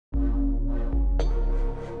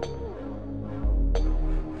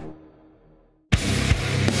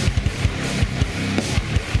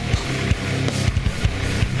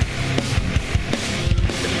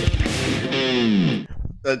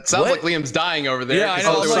That sounds like Liam's dying over there. Yeah, I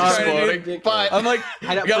know. But I'm like,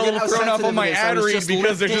 I got a little thrown off on my ad read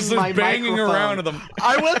because they're just banging around to them.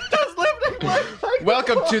 I was just lifting my microphone.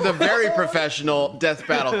 Welcome to the very professional Death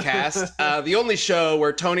Battle Cast, the only show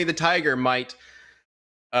where Tony the Tiger might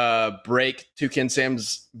break Toucan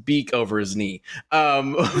Sam's beak over his knee. We are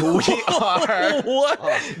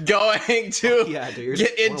going to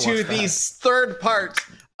get into the third part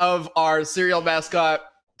of our serial mascot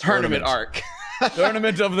tournament arc.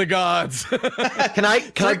 Tournament of the gods. Can I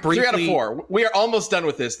briefly? 3 out of 4. We are almost done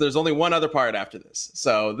with this. There's only one other part after this.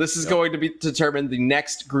 So this is going to determine the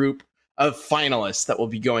next group of finalists that will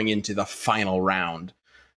be going into the final round,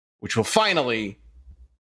 which will finally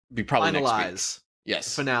be probably finalize. Next week.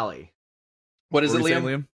 Yes. Finale. What is it,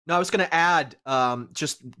 Liam? No, I was going to add,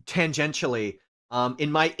 just tangentially,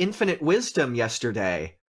 in my infinite wisdom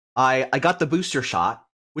yesterday, I got the booster shot,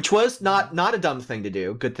 which was not a dumb thing to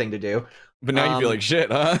do, good thing to do. But now you feel like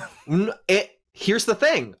shit, huh? Here's the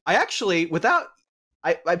thing. I actually,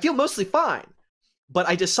 I feel mostly fine. But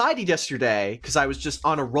I decided yesterday, because I was just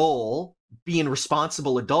on a roll, being a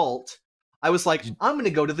responsible adult, I was like, I'm going to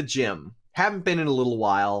go to the gym. Haven't been in a little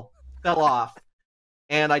while. Fell off.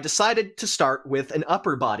 And I decided to start with an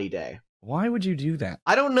upper body day. Why would you do that?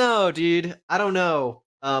 I don't know, dude. I don't know.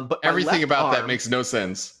 But everything about that makes no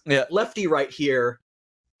sense. Yeah. Lefty right here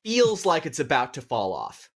feels like it's about to fall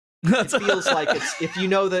off. It feels like it's, if you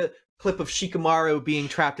know the clip of Shikamaru being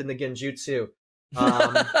trapped in the Genjutsu,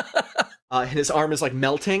 his arm is like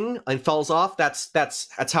melting and falls off. That's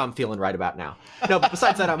how I'm feeling right about now. No, but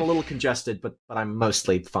besides that, I'm a little congested, but I'm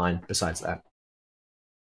mostly fine besides that.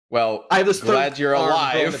 Well, I have this glad you're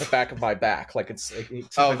alive. At the back of my back, like it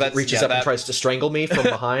that reaches up and tries to strangle me from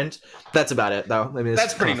behind. That's about it, though. I mean,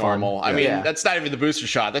 that's pretty normal. I mean, that's not even the booster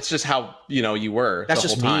shot. That's just how you were. That's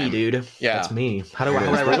just me, dude. Yeah, that's me. How do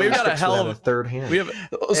I? We've got a hell of a third hand. We have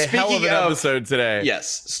a hell of an episode today.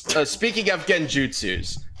 Yes. Speaking of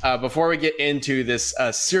Genjutsus, before we get into this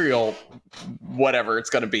serial, whatever it's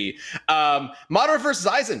going to be, Madara vs.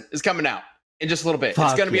 Aizen is coming out in just a little bit.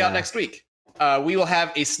 It's going to be out next week. We will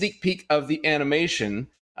have a sneak peek of the animation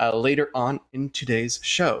later on in today's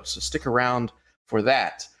show, so stick around for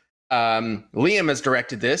that. Liam has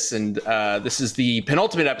directed this, and this is the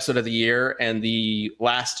penultimate episode of the year and the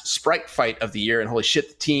last Sprite fight of the year, and holy shit,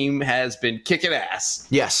 the team has been kicking ass.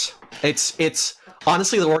 Yes, it's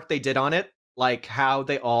honestly the work they did on it, like how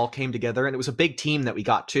they all came together, and it was a big team that we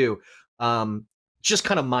got too. Just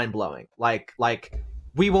kind of mind-blowing. Like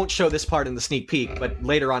we won't show this part in the sneak peek, but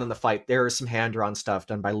later on in the fight, there is some hand-drawn stuff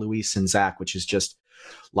done by Luis and Zach, which is just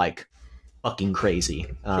like fucking crazy.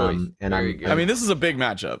 And I mean, this is a big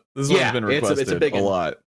matchup. This is what's been requested it's a big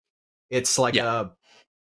lot. It's like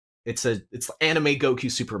it's anime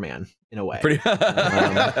Goku Superman in a way. In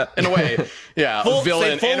a way, yeah.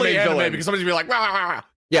 Villain, fully anime, because somebody's be like, rah, rah, rah.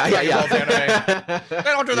 Yeah. They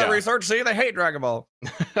don't do that research. See, they hate Dragon Ball.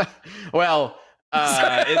 Well.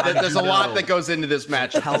 There's a lot that goes into this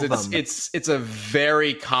match because it's a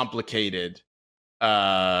very complicated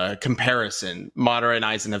comparison. Madara and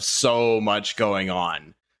Aizen have so much going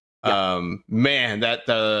on. Man, that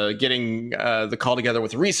getting the call together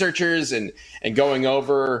with the researchers and going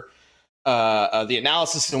over the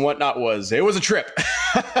analysis and whatnot was a trip.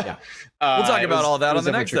 We'll talk about all that on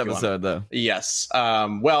the next episode, though. Yes.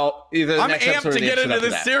 Well, either the I'm next amped episode or to the get into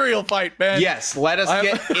this serial fight, man. Yes, let us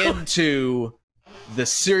get into the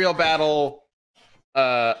serial battle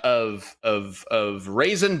of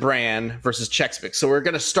Raisin Bran versus Chex Mix. So we're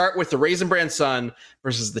going to start with the Raisin Bran Son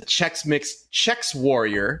versus the Chex Mix Chex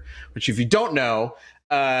Warrior, which if you don't know,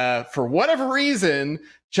 for whatever reason,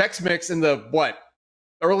 Chex Mix in the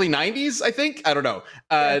early 90s, I think? I don't know.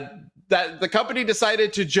 That the company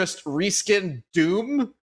decided to just reskin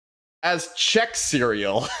Doom as Chex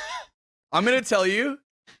cereal. I'm going to tell you,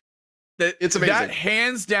 it's amazing. That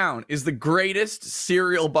hands down is the greatest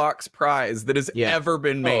cereal box prize that has ever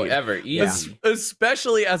been made. Ever. Yeah.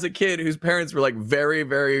 Especially as a kid whose parents were like very,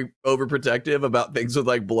 very overprotective about things with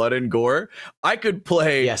like blood and gore. I could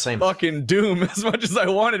play fucking Doom as much as I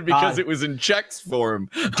wanted because it was in Chex form.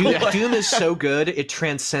 Doom is so good, it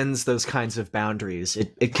transcends those kinds of boundaries.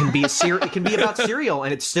 It can be it can be about cereal,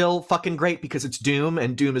 and it's still fucking great because it's Doom,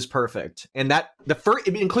 and Doom is perfect. And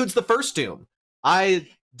it includes the first Doom.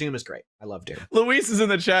 Doom is great. I love Doom. Luis is in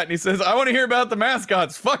the chat and he says, I want to hear about the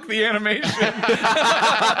mascots. Fuck the animation.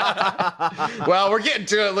 Well, we're getting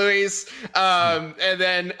to it, Luis. And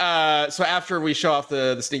then, so after we show off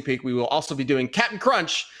the sneak peek, we will also be doing Captain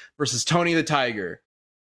Crunch versus Tony the Tiger.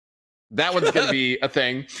 That one's going to be a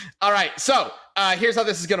thing. All right. So here's how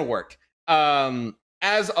this is going to work.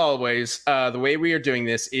 as always, the way we are doing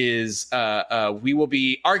this is we will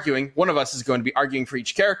be arguing. One of us is going to be arguing for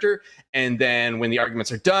each character, and then when the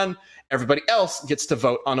arguments are done, everybody else gets to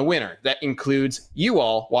vote on a winner. That includes you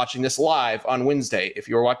all watching this live on Wednesday. If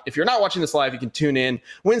you're not watching this live, you can tune in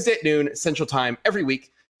Wednesday at noon Central Time every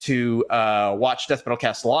week to watch Death Metal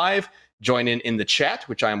Cast live. Join in the chat,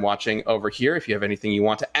 which I am watching over here. If you have anything you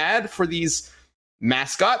want to add for these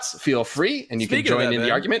mascots, feel free, and you can join in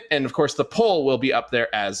the argument. And of course, the poll will be up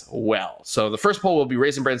there as well. So the first poll will be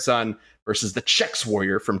Raisin Bread Sun versus the Chex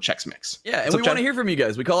Warrior from Chex Mix. Yeah, and we want to hear from you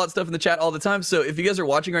guys. We call out stuff in the chat all the time. So if you guys are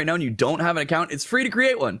watching right now and you don't have an account, it's free to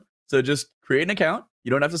create one. So just create an account.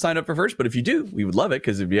 You don't have to sign up for first, but if you do, we would love it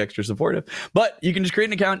because it'd be extra supportive. But you can just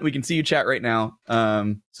create an account. We can see you chat right now.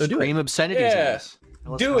 So do Scream obscenities. Yeah.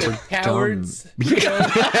 Do it, cowards.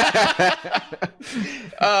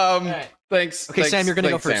 Thanks. Okay, Sam, you're going to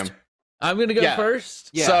go first. Sam. I'm going to go first.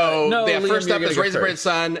 Yeah. So Liam, first up is Raisin Bread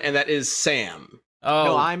Sun, and that is Sam. Oh,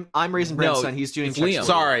 no, I'm Raisin Bread Sun. He's doing Liam.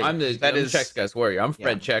 Sorry, I'm Chex Guy's Warrior. I'm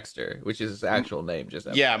Fred Chexter, which is his actual name. Just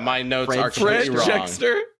my notes are completely wrong.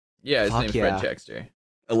 Chexter? Yeah, his name's Fred Chexter.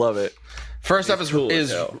 I love it. First up is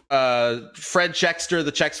Fred Chexter,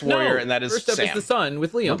 the Chex Warrior, and that is first up Sam. is the Sun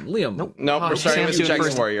with Liam. Liam. Nope. We're starting with the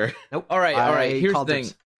Chex Warrior. Nope. All right. Here's the thing.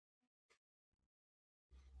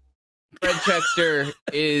 Fred Chexter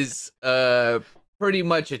is pretty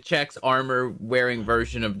much a Chex armor wearing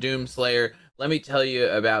version of Doomslayer. Let me tell you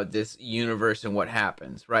about this universe and what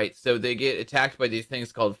happens, right? So they get attacked by these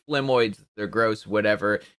things called Flemoids. They're gross,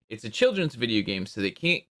 whatever. It's a children's video game, so they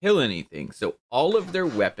can't kill anything. So all of their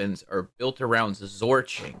weapons are built around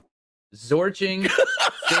Zorching. Zorching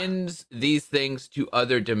sends these things to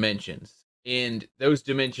other dimensions. And those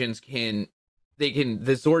dimensions the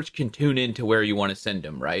Zorch can tune into where you want to send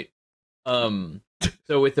them, right?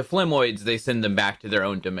 So with the Flemoids, they send them back to their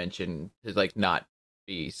own dimension to not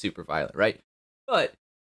be super violent, right? But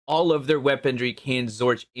all of their weaponry can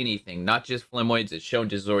Zorch anything, not just Flemoids. It's shown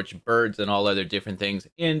to Zorch birds and all other different things,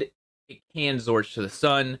 and it can Zorch to the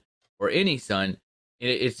sun or any sun.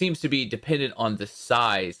 It seems to be dependent on the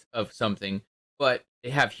size of something, but they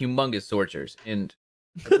have humongous Zorchers, and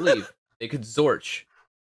I believe they could Zorch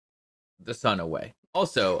the sun away.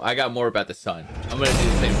 Also, I got more about the sun. I'm going to do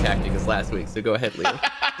the same tactic as last week, so go ahead, Leo.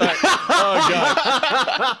 Oh, God.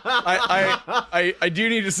 I do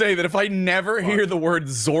need to say that if I never hear the word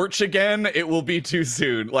Zorch again, it will be too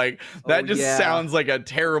soon. That sounds like a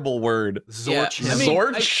terrible word. Zorch. Yeah.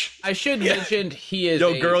 Zorch? I should mention he is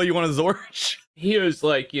girl, you want a Zorch? He is,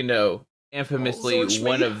 infamously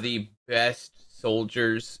one of the best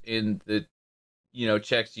soldiers in the,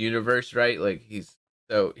 Chex universe, right?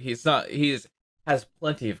 Has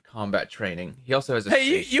plenty of combat training. He also has a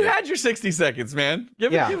you had your 60 seconds, man.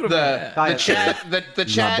 Give it a the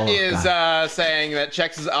chat is saying that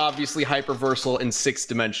Chex is obviously hyperversal and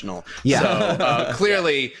 6-dimensional. Yeah. So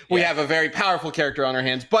clearly we have a very powerful character on our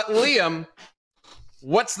hands. But Liam,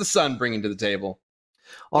 what's the sun bringing to the table?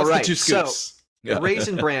 All right. The two scoops? So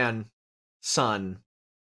Raisin Bran Sun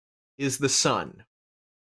is the sun.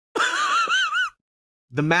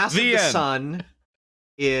 The mass of the sun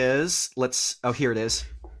is here it is.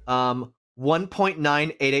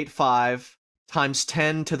 1.9885 times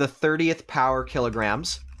 10 to the 30th power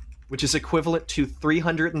kilograms, which is equivalent to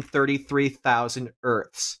 333,000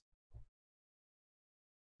 Earths.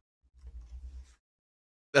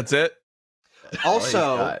 That's it.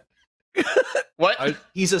 Also, what?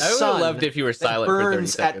 He's a sun. I loved if you were silent that for 30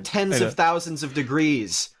 burns seconds. at tens of thousands of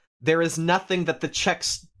degrees. There is nothing that the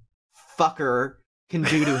Chex fucker can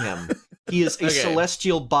do to him. He is a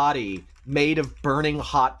celestial body made of burning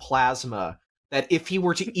hot plasma that if he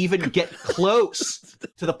were to even get close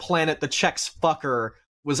to the planet the Chex fucker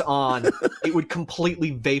was on, it would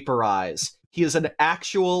completely vaporize. He is an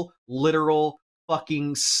actual, literal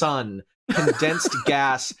fucking sun, condensed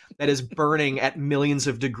gas that is burning at millions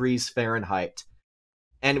of degrees Fahrenheit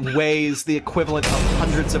and weighs the equivalent of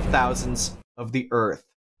hundreds of thousands of the Earth.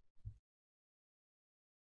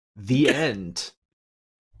 The end.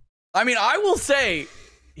 I mean, I will say,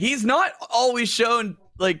 he's not always shown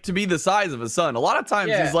to be the size of a sun. A lot of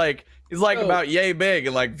times he's about yay big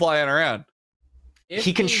and flying around.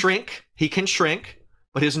 He can shrink,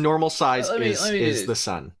 but his normal size is the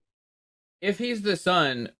sun. If he's the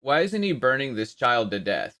sun, why isn't he burning this child to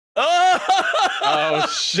death? Oh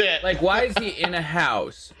shit! Why is he in a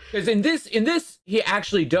house? Because in this, he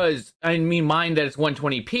actually does. I mean, mind that it's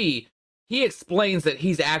 120p. He explains that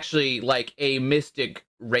he's actually a mystic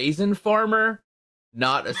raisin farmer,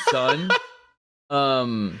 not a sun.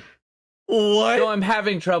 What? So I'm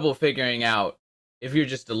having trouble figuring out if you're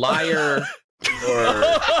just a liar or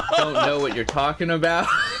don't know what you're talking about.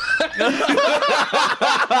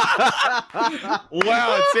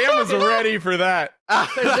 Wow, Sam was ready for that.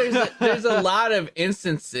 There's a lot of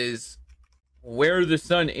instances where the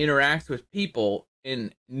sun interacts with people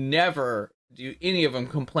and never do any of them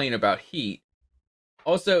complain about heat.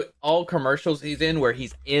 Also, all commercials he's in where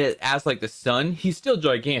he's in it as like the sun, he's still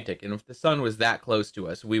gigantic. And if the sun was that close to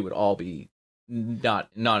us, we would all be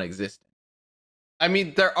non-existent. I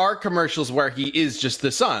mean, there are commercials where he is just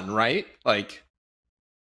the sun, right? Like,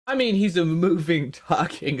 I mean, he's a moving,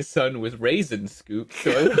 talking sun with raisin scoops,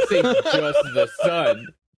 so I wouldn't say just the sun.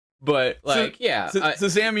 But, like, So,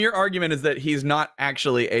 Sam, your argument is that he's not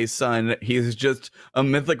actually a sun. He's just a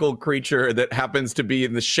mythical creature that happens to be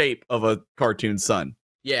in the shape of a cartoon sun.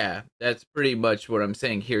 Yeah, that's pretty much what I'm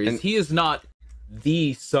saying here. He is not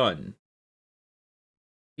the sun.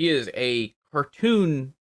 He is a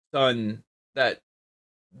cartoon sun that,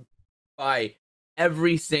 by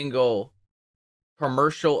every single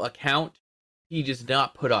commercial account, he does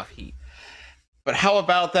not put off heat. But how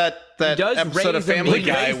about that episode of Family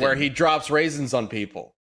Guy where he drops raisins on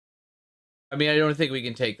people? I mean, I don't think we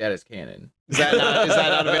can take that as canon. Is that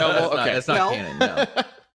not available? That's not canon, no.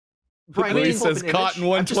 Brian, Louis says cotton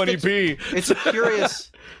 120p. It's a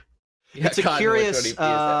curious curious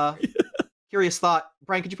thought.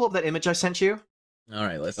 Brian, could you pull up that image I sent you? All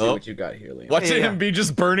right, let's see what you got here, Liam. Watching him be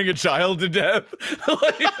just burning a child to death.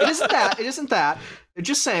 It isn't that. They're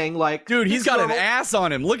just saying, like, dude, he's got an ass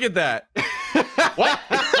on him. Look at that. What?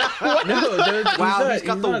 No, wow, he's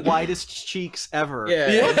got the widest cheeks ever.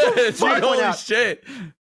 Yeah. Holy shit.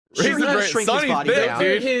 Sure, he can shrink his body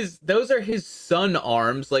down. Those are his sun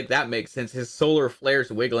arms. Like, that makes sense. His solar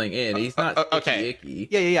flares wiggling in. He's not icky.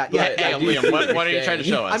 Yeah. Hey, Liam, what are you trying to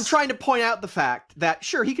show us? I'm trying to point out the fact that,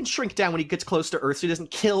 sure, he can shrink down when he gets close to Earth so he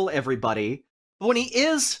doesn't kill everybody. But when he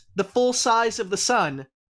is the full size of the sun,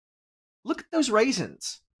 look at those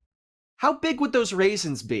raisins. How big would those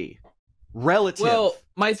raisins be? Relative. Well,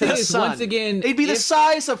 my thing is, sun. once again, they'd be the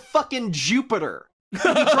size of fucking Jupiter. He'd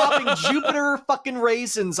be dropping Jupiter fucking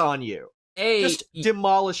raisins on you. Just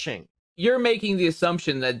demolishing. You're making the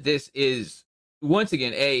assumption that this is, once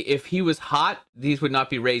again, if he was hot, these would not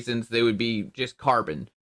be raisins, they would be just carbon.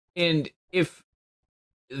 And if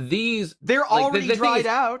these... They're already dried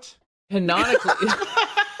out. Canonically...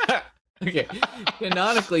 Okay.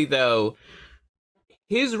 Canonically, though,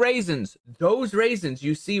 his raisins, those raisins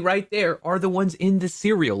you see right there, are the ones in the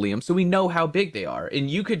cereal, Liam, so we know how big they are.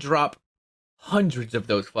 And you could drop hundreds of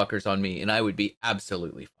those fuckers on me, and I would be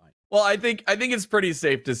absolutely fine. Well, I think it's pretty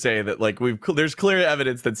safe to say that, like, there's clear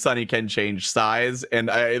evidence that Sunny can change size, and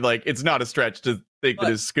it's not a stretch to think that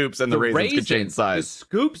his scoops and the raisins can change size. The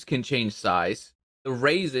scoops can change size. The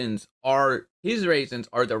raisins are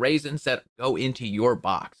the raisins that go into your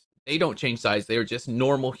box. They don't change size. They're just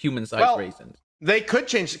normal human-sized raisins. They could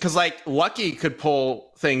change, because, like, Lucky could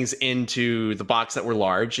pull things into the box that were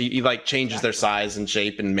large. He changes their size and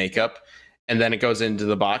shape and makeup, and then it goes into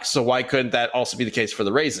the box. So why couldn't that also be the case for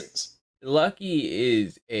the raisins? Lucky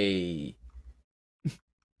is a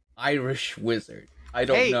Irish wizard. I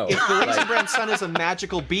don't know. If the Raisin Bran Sun is a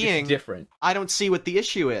magical being, different. I don't see what the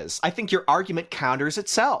issue is. I think your argument counters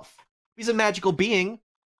itself. If he's a magical being,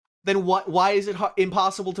 then why is it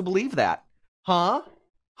impossible to believe that? Huh?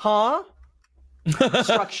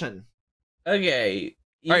 Destruction. Okay.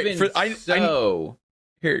 Here,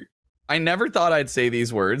 I never thought I'd say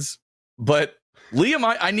these words, but Liam,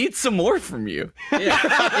 I need some more from you. Yeah.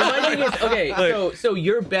 My thing is, okay, so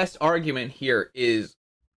your best argument here is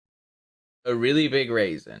a really big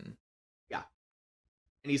raisin. Yeah.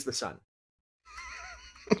 And he's the sun.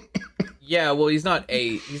 Yeah, well, he's not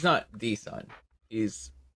the sun.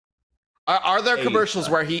 He's... Are there commercials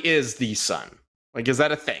where he is the sun? Like, is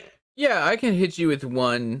that a thing? Yeah, I can hit you with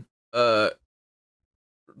one. No,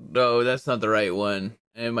 that's not the right one.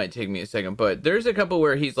 It might take me a second, but there's a couple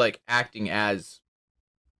where he's like acting as.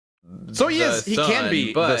 So he can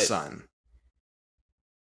be the sun.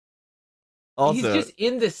 Also, he's just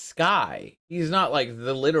in the sky. He's not like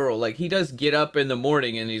the literal, like, he does get up in the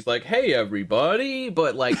morning and he's like, hey everybody,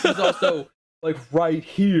 but like he's also like right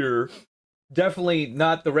here. Definitely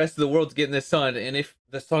not the rest of the world's getting the sun, and if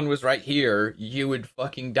the sun was right here, you would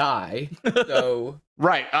fucking die. So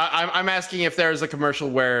right, I'm asking if there's a commercial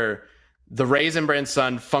where the Raisin Bran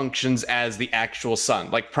sun functions as the actual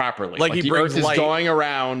sun, like properly, like the Earth is going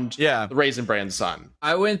around the Raisin Bran sun.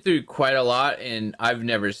 I went through quite a lot, and I've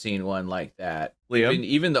never seen one like that. Liam?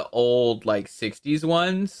 Even the old like 60s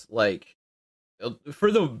ones, like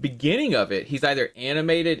for the beginning of it, he's either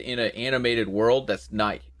animated in an animated world that's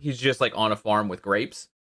not, he's just like on a farm with grapes,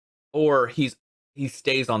 or he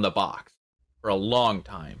stays on the box. for a long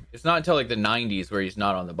time. It's not until like the 90s where he's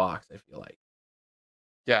not on the box, I feel like.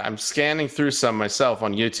 Yeah, I'm scanning through some myself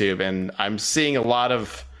on YouTube, and I'm seeing a lot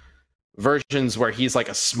of versions where he's like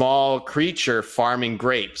a small creature farming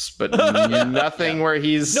grapes, but nothing where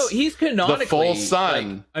he's canonically the full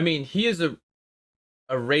sun. Like, I mean, he is a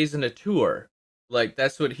raisinateur. Like,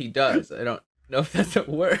 that's what he does. I don't know if that's a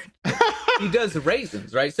word. He does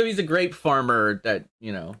raisins, right? So he's a grape farmer that,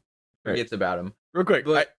 you know, forgets about him. Real quick,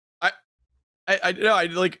 but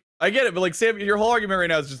I get it, but like Sam, your whole argument right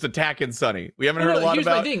now is just attacking Sonny. We haven't heard a lot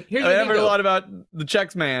about. We haven't heard a lot about the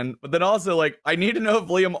Chex Man, but then also like I need to know if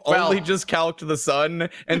Liam only just calced the sun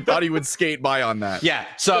and thought he would skate by on that. Yeah.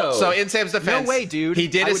 So in Sam's defense, no way, dude. He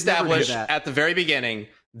did establish at the very beginning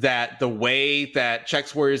that the way that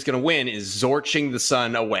Chex Warrior is going to win is zorching the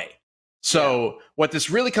sun away. So what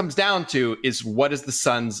this really comes down to is what is the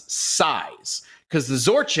sun's size? Because the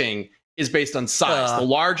zorching is based on size. The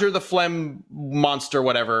larger the phlegm monster,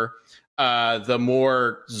 whatever, the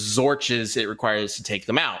more zorches it requires to take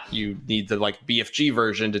them out. You need the like BFG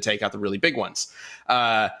version to take out the really big ones.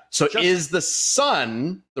 Is the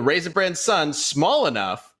sun, the Raisin Bran sun, small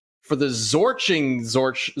enough for the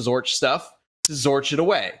zorch stuff to zorch it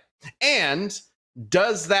away? And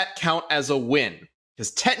does that count as a win?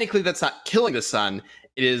 Because technically that's not killing the sun,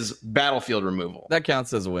 it is battlefield removal. That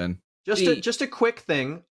counts as a win. Just a quick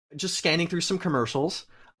thing. Just scanning through some commercials.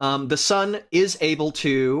 The sun is able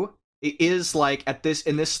to, like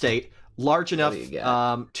in this state, large enough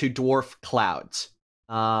to dwarf clouds.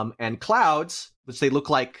 And clouds, which they look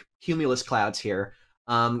like cumulus clouds here,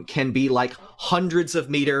 can be like hundreds of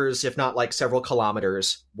meters, if not like several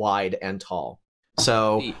kilometers wide and tall.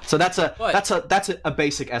 So that's a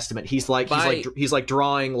basic estimate. He's like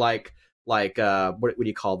drawing like what do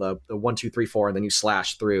you call the 1, 2, 3, 4, and then you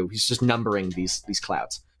slash through. He's just numbering these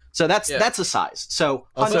clouds. So that's a size. So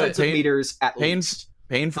hundreds of meters at least.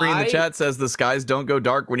 Pain-free in the chat says the skies don't go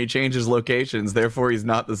dark when he changes locations, therefore he's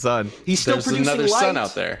not the sun. He's still producing another light. sun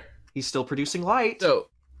out there. He's still producing light. So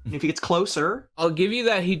and if he gets closer, I'll give you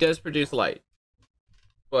that he does produce light.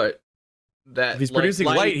 But that if he's producing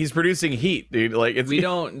light, he's producing heat, dude. Like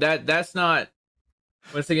that's not.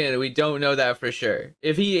 Once again, we don't know that for sure.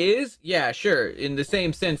 If he is, yeah, sure. In the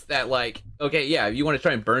same sense that, like, okay, yeah, if you want to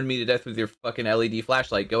try and burn me to death with your fucking LED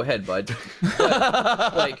flashlight, go ahead, bud.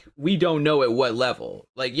 But, like, we don't know at what level.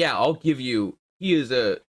 Like, yeah, I'll give you, he is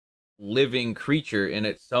a living creature, and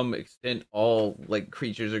at some extent, all, like,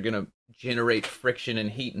 creatures are gonna generate friction and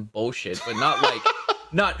heat and bullshit, but not, like,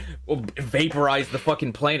 vaporize the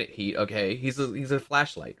fucking planet heat, okay? He's a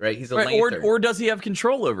flashlight, right? He's a lantern. Or does he have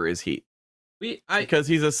control over his heat? Because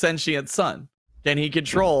he's a sentient sun. Can he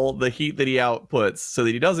control the heat that he outputs so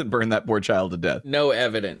that he doesn't burn that poor child to death? No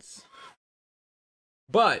evidence.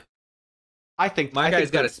 But I think my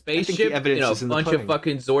guy's got a spaceship, a bunch of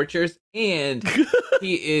fucking Zorchers, and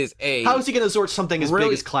he is a... How is he going to Zorch something as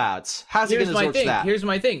big as clouds? How's he going to Zorch that? Here's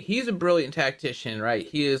my thing. He's a brilliant tactician, right?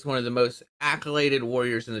 He is one of the most accoladed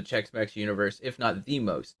warriors in the Chex Mix universe, if not the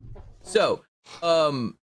most. So,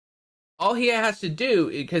 all he has to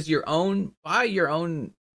do, because by your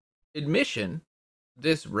own admission,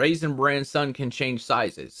 this Raisin Bran sun can change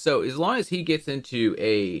sizes. So as long as he gets into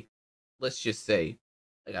a, let's just say,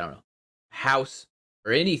 like, I don't know, house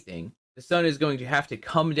or anything, the sun is going to have to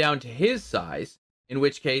come down to his size, in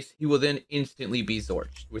which case he will then instantly be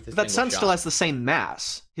zorched with a That sun still has the same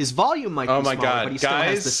mass. His volume might be smaller, but he still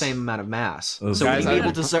has the same amount of mass. So would he be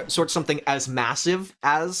able to sort something as massive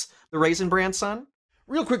as the Raisin Bran sun?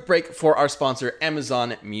 Real quick break for our sponsor,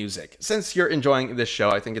 Amazon Music. Since you're enjoying this show,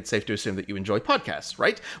 I think it's safe to assume that you enjoy podcasts,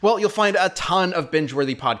 right? Well, you'll find a ton of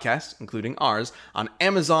binge-worthy podcasts, including ours, on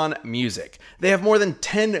Amazon Music. They have more than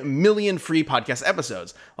 10 million free podcast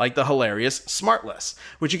episodes, like the hilarious Smartless,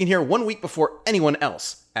 which you can hear 1 week before anyone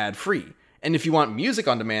else, ad-free. And if you want music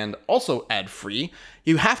on demand, also ad-free,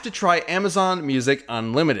 you have to try Amazon Music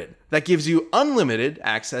Unlimited. That gives you unlimited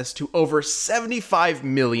access to over 75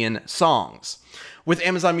 million songs. With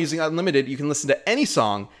Amazon Music Unlimited, you can listen to any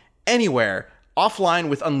song, anywhere, offline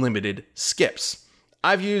with unlimited skips.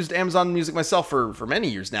 I've used Amazon Music myself for many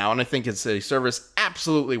years now, and I think it's a service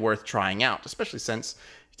absolutely worth trying out, especially since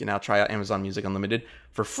you can now try out Amazon Music Unlimited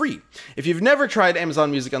for free. If you've never tried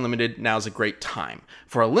Amazon Music Unlimited, now's a great time.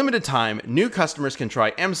 For a limited time, new customers can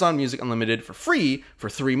try Amazon Music Unlimited for free for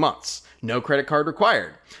 3 months. No credit card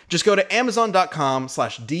required. Just go to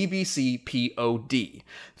amazon.com/dbcpod.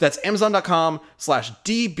 That's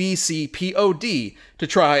amazon.com/dbcpod to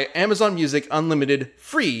try Amazon Music Unlimited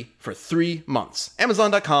free for 3 months.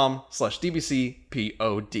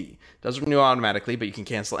 amazon.com/dbcpod. Does renew automatically, but you can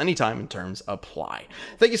cancel anytime and terms apply.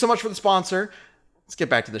 Thank you so much for the sponsor. Let's get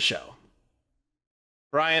back to the show.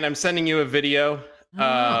 Brian, I'm sending you a video,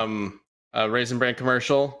 a Raisin Bran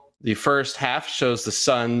commercial. The first half shows the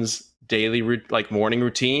son's daily, morning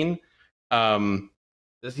routine.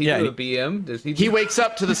 Does he do a BM? Does he? He wakes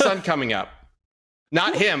up to the sun coming up.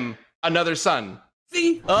 Not him, another sun.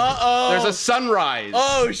 See? There's a sunrise.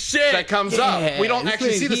 Oh shit! That comes up. We don't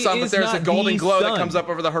actually see the sun, but there's a golden glow that comes up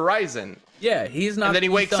over the horizon. Yeah, he's not. And then he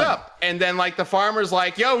wakes up, and then the farmer's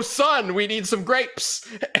like, "Yo, son, we need some grapes."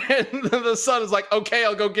 And the son is like, "Okay,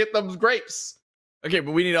 I'll go get them grapes." Okay,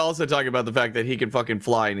 but we need to also talk about the fact that he can fucking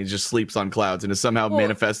fly and he just sleeps on clouds and has somehow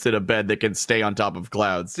manifested a bed that can stay on top of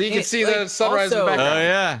clouds. So you can see the sunrise in the background. Oh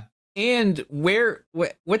yeah. And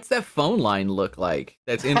what's that phone line look like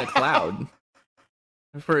that's in the cloud?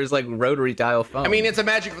 For his rotary dial phone. I mean, it's a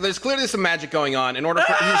magic. There's clearly some magic going on. In order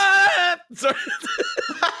for Sorry.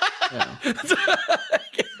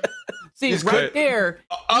 See, right there.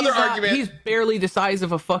 Other argument. He's barely the size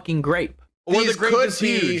of a fucking grape. These could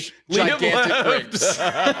be gigantic grapes.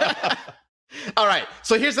 All right.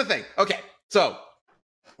 So here's the thing. Okay. So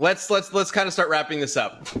let's kind of start wrapping this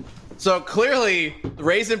up. So clearly, the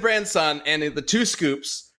Raisin Bran Sun and the 2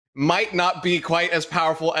 scoops might not be quite as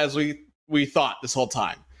powerful as we thought this whole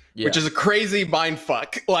time, which is a crazy mind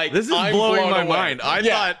fuck. This is blowing my mind.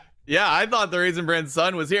 I thought the Raisin Bran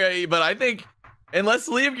Sun was here, but I think unless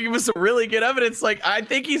Liam can give us some really good evidence, I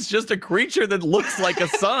think he's just a creature that looks like a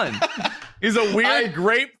sun. He's a weird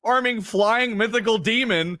grape farming flying mythical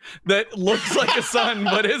demon that looks like a sun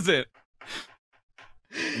but isn't.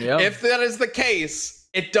 Yep. If that is the case,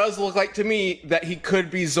 it does look like to me that he could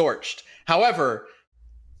be Zorched. However,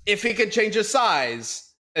 if he can change his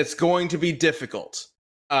size, it's going to be difficult.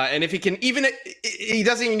 And if he can he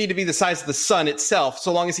doesn't even need to be the size of the sun itself,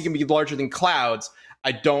 so long as he can be larger than clouds.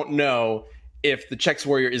 I don't know if the Chex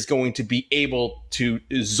Warrior is going to be able to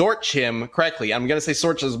Zorch him correctly. I'm going to say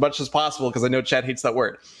Zorch as much as possible because I know Chad hates that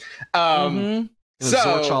word. So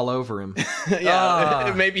Zorch all over him.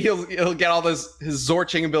 Maybe he'll get all his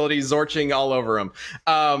Zorching abilities, Zorching all over him.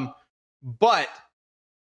 But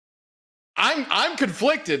I'm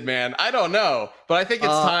conflicted, man. I don't know, but I think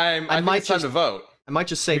it's time. I think it's time to vote. I might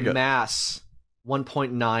just say mass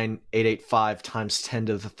 1.9885 times 10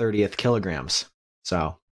 to the 30th kilograms.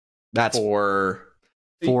 So that's for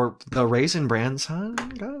the Raisin Bran Sun.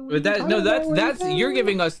 That's you're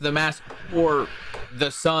giving us the mass for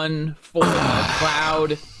the sun, for the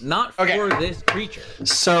cloud, not for this creature.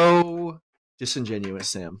 So disingenuous,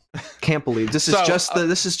 Sam. Can't believe this is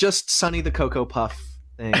this is just Sonny the Cocoa Puff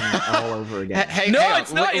thing all over again.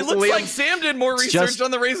 It's not. It looks like Sam did more research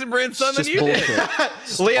on the Raisin Bran Sun than you did.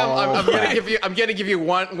 Liam, I'm gonna give you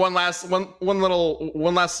one last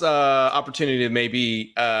opportunity to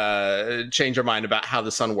maybe change your mind about how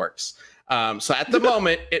the sun works. So at the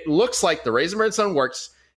moment, it looks like the Raisin Bran Sun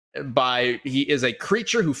works he is a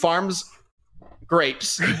creature who farms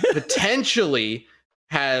grapes, potentially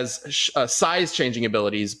has size changing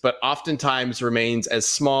abilities, but oftentimes remains as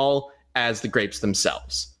small as the grapes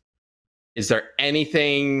themselves. Is there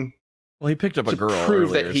anything he picked up a girl to prove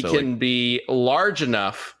that he can be large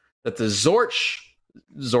enough that the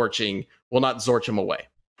Zorching will not Zorch him away?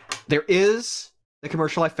 There is the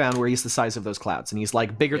commercial I found where he's the size of those clouds and he's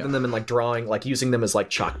bigger than them and drawing, using them as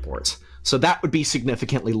chalkboards. So that would be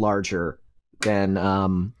significantly larger than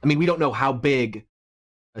we don't know how big.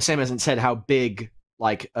 Sam hasn't said how big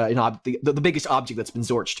the biggest object that's been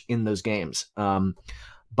Zorched in those games.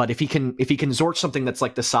 But if he can Zorch something that's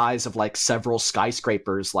the size of several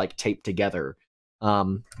skyscrapers taped together,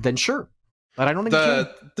 then sure. But I don't think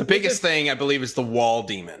the biggest thing I believe is the wall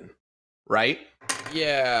demon, right?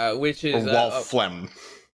 Yeah, which is wall phlegm.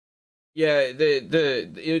 Yeah,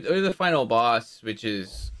 the final boss, which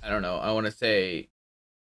is I don't know. I want to say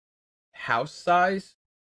house size,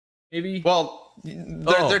 maybe. Well,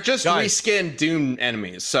 they're just reskinned Doom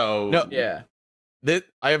enemies. So yeah.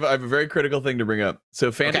 I have a very critical thing to bring up.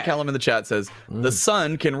 So Fanta Callum in the chat says the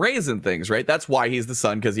sun can raisin things, right? That's why he's the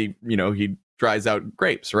sun, because he dries out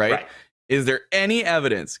grapes, right? Is there any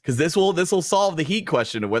evidence? Because this will solve the heat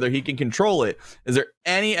question of whether he can control it. Is there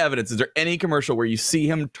any evidence? Is there any commercial where you see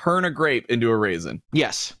him turn a grape into a raisin?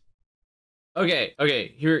 Yes. Okay.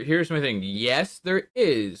 Here's my thing. Yes, there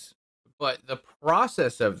is, but the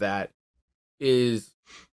process of that is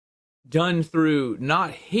done through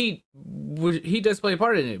not heat. He does play a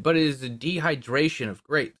part in it, but it is the dehydration of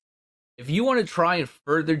grapes. If you want to try and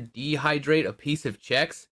further dehydrate a piece of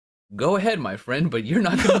Chex, go ahead, my friend, but you're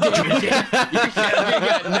not going to do it. You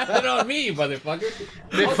got nothing on me, motherfucker.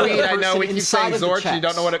 I know we keep saying Zorch. You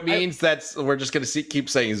don't know what it means. We're just going to keep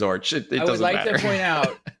saying Zorch. It doesn't matter. To point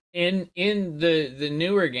out in the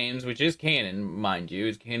newer games, which is canon, mind you,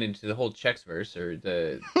 is canon to the whole Chex verse or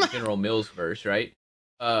the General Mills verse, right?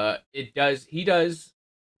 He does.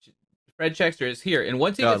 Fred Chexter is here, and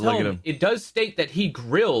once he gets home, it does state that he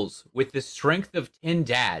grills with the strength of 10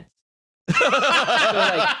 dads. So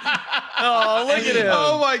like, oh, look at him!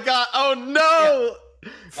 Oh my god! Oh no! Yeah.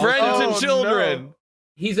 Friends and children. No.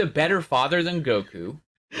 He's a better father than Goku.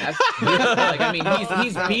 That's, like, I mean,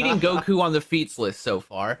 he's beating Goku on the feats list so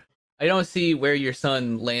far. I don't see where your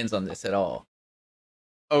son lands on this at all.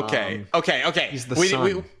 Okay. He's the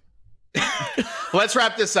son. Let's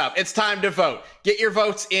wrap this up. It's time to vote. Get your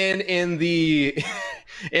votes in the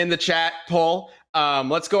chat poll.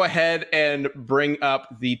 Let's go ahead and bring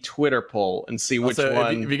up the Twitter poll and see which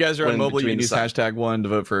one. If you guys are on mobile, you can use #1 to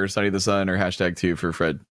vote for Sonny the Sun or #2 for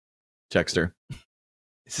Fred Chexter.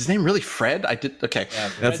 Is his name really Fred? I did. Okay, yeah,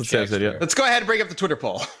 that's what Sam said. Yeah. Let's go ahead and bring up the Twitter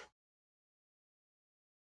poll.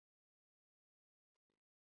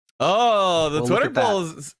 Oh, the Twitter poll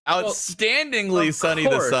is outstandingly Sonny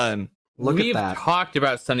the Sun. We've talked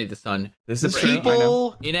about Sonny the Sun. This is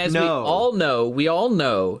people, and as we all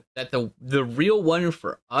know that the real one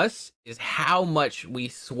for us is how much we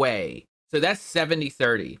sway. So that's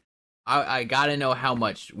 70-30. I gotta know how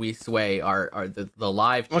much we sway the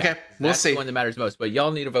live chat. Okay, we'll see. The one that matters most, but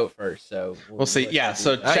y'all need to vote first. So we'll see. Yeah,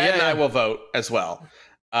 so Chad and I will vote as well.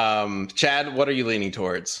 Chad, what are you leaning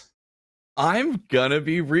towards? I'm gonna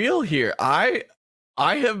be real here. I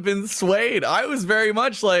have been swayed. I was very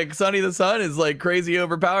much like Sonny the Sun is like crazy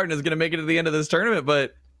overpowered and is gonna make it to the end of this tournament,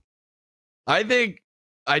 but I think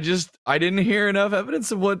I didn't hear enough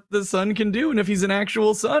evidence of what the Sun can do and if he's an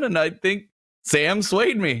actual Sun, and I think Sam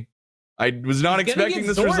swayed me. I was not expecting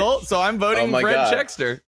this result, so I'm voting Fred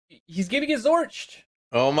Chexter. He's gonna get zorched.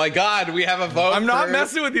 Oh my god, we have a vote. I'm not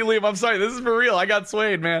messing with you, Liam. I'm sorry. This is for real. I got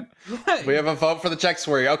swayed, man. We have a vote for the Chex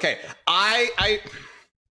Warrior. Okay. I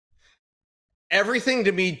everything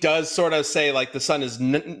to me does sort of say like the Sun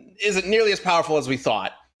isn't nearly as powerful as we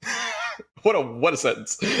thought. what a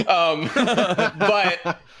sentence.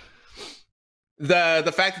 But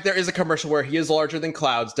the fact that there is a commercial where he is larger than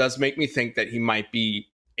Clouds does make me think that he might be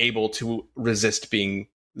able to resist being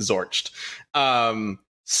zorched.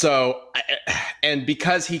 And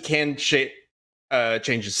because he can change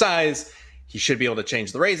his size, he should be able to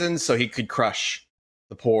change the raisins, so he could crush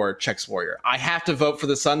the poor Chex Warrior. I have to vote for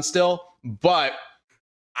the Sun still, but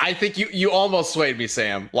I think you almost swayed me,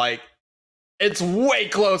 Sam. Like, it's way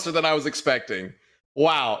closer than I was expecting.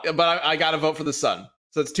 Wow. But I got to vote for the Sun.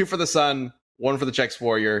 So it's 2 for the Sun, 1 for the Chex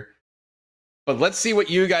Warrior. But let's see what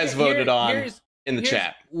you guys voted on in the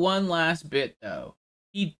chat. One last bit, though.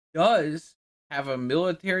 He does have a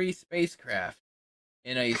military spacecraft,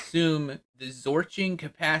 and I assume the zorching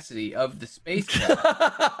capacity of the spacecraft.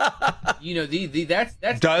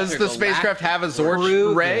 That's does the spacecraft have a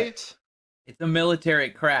zorch ray? It's a military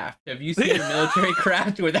craft. Have you seen a military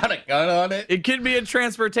craft without a gun on it? It could be a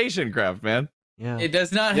transportation craft, man. Yeah, it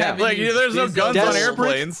does not have. Like there's no guns on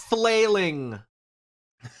airplanes. Flailing.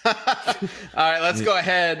 All right, let's go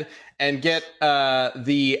ahead and get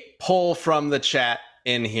the poll from the chat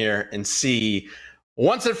in here and see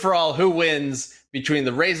once and for all who wins between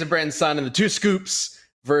the Raisin Bran Sun and the 2 Scoops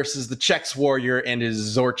versus the Chex Warrior and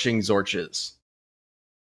his zorching zorches.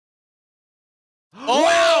 Oh,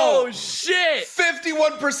 wow! Shit!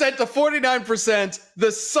 51% to 49%.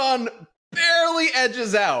 The Sun barely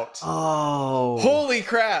edges out. Oh. Holy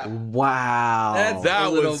crap. Wow.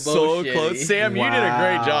 That was so close. Sam, you did a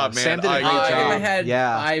great job, man. Sam did a great job. If I had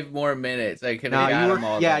 5 more minutes, I could have got them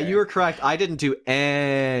all. Yeah, you were correct. I didn't do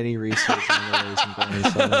any research on the Raisin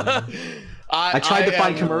Bran. I tried to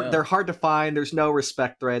find they're hard to find. There's no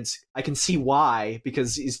respect threads. I can see why,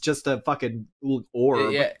 because he's just a fucking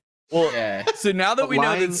orb. Yeah. Well, so now that we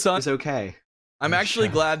know that Sun is okay, I'm actually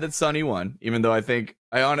glad that Sonny won, even though I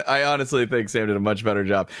honestly think Sam did a much better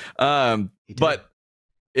job. But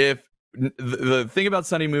if the thing about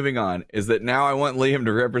Sonny moving on is that now I want Liam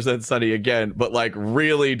to represent Sonny again, but like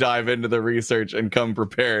really dive into the research and come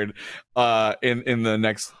prepared in the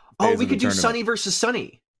next. Oh, we could do Sonny versus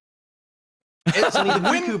Sonny. Sonny the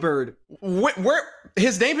Cuckoo Bird. Where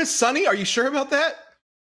his name is Sonny? Are you sure about that?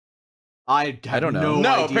 I don't know.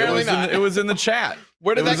 No, apparently not. It was in the chat.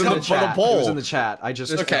 Where did that come from? The poll. It was in the chat. I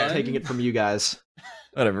just taking it from you guys.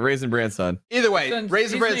 Whatever. Raisin Bran Sun. Either way,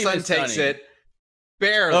 Raisin Bran Sun takes it.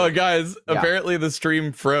 Barely. Oh, guys! Yeah. Apparently, the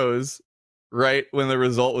stream froze right when the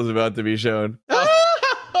result was about to be shown.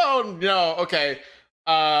 Oh no! Okay.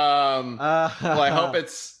 Well, I hope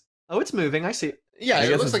it's. Oh, it's moving. I see. Yeah,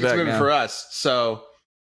 it looks like it's moving for us. So,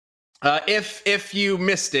 if you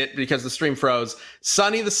missed it because the stream froze,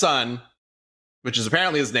 Sonny the Sun which is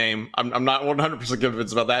apparently his name. I'm not 100%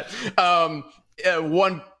 convinced about that.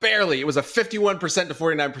 Won barely. It was a 51% to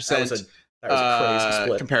 49%. That was a crazy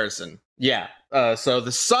split comparison. Yeah. So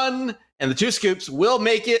the Sun and the two Scoops will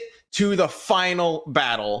make it to the final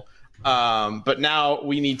battle. But now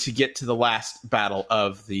we need to get to the last battle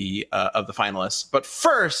of the finalists. But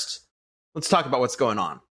first, let's talk about what's going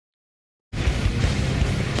on.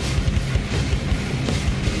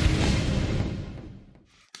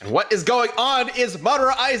 And what is going on is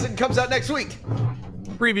Madara Aizen comes out next week.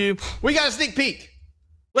 Preview. We got a sneak peek.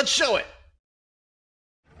 Let's show it.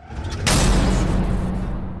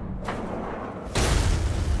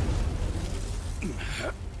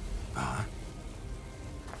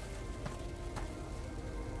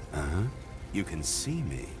 You can see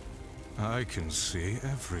me. I can see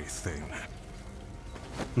everything.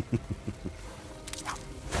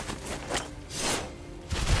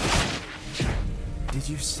 Did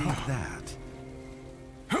you see that?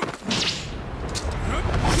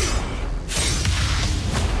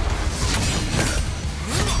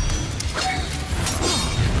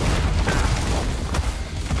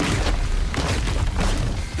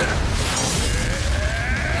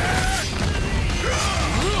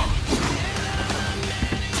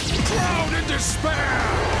 Drown in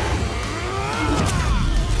despair!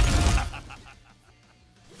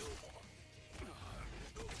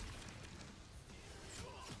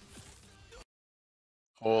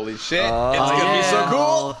 Holy shit. It's gonna be so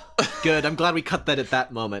cool. Good. I'm glad we cut that at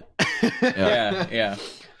that moment. Yeah.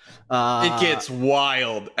 It gets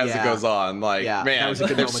wild as it goes on. Like, man,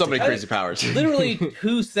 there's so many crazy powers. Literally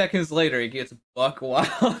 2 seconds later, it gets buck wild.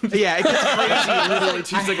 Yeah, it gets crazy literally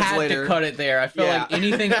 2 seconds I had later. to cut it there. I feel like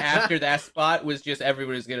anything after that spot was just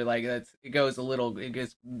everybody's gonna like. It goes a little. It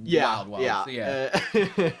gets wild. Yeah. So,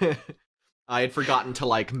 yeah. I had forgotten to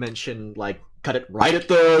like mention like cut it right at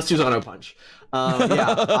the Susanoo punch.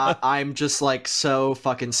 I'm just like so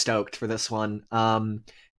fucking stoked for this one.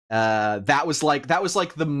 That was like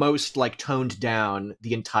the most like toned down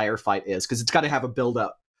the entire fight is, because it's got to have a build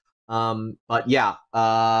up. But yeah,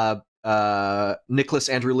 Nicholas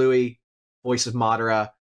Andrew Louis, voice of Madara,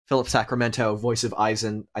 Philip Sacramento, voice of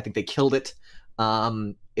Aizen. I think they killed it.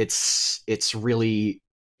 It's really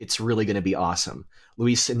going to be awesome.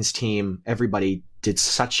 Luis and his team, everybody did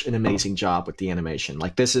such an amazing job with the animation.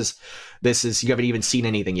 Like this is you haven't even seen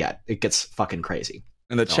anything yet. It gets fucking crazy.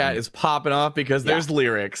 And the chat is popping off because there's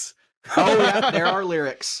lyrics. Oh yeah, there are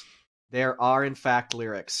lyrics. There are in fact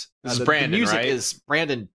lyrics. This is Brandon, the music right? is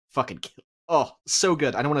Brandon fucking so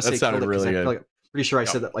good. I don't want to say sounded really good. I'm pretty sure I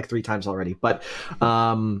said that like 3 times already, but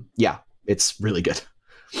yeah, it's really good.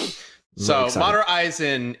 So Madara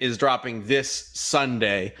Aizen is dropping this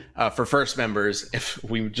Sunday for first members. If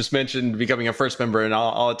we just mentioned becoming a first member and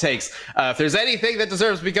all it takes, if there's anything that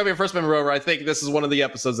deserves becoming a first member over, I think this is one of the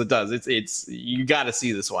episodes that does. It's you got to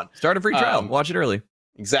see this one. Start a free trial. Watch it early.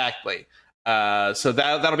 Exactly. So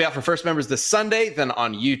that'll be out for first members this Sunday. Then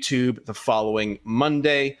on YouTube the following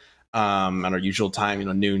Monday, at our usual time,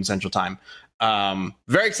 noon Central Time.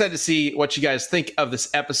 Very excited to see what you guys think of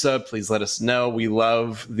this episode. Please let us know. We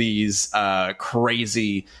love these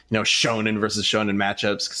crazy, shonen versus shonen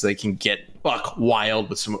matchups because they can get buck wild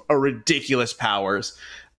with some ridiculous powers.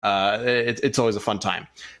 It's always a fun time.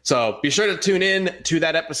 So be sure to tune in to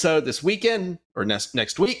that episode this weekend or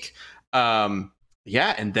next week. And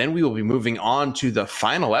then we will be moving on to the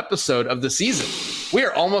final episode of the season. We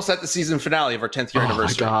are almost at the season finale of our 10th year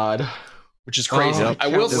anniversary. Oh my God. Which is crazy. I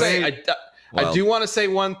will say, I do want to say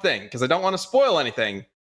one thing, because I don't want to spoil anything,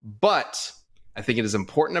 but I think it is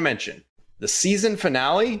important to mention the season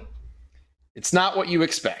finale, it's not what you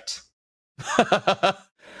expect.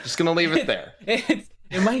 Just going to leave it there.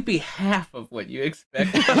 It might be half of what you expect.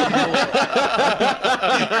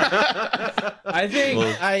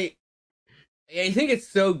 I think it's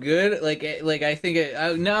so good. I think it.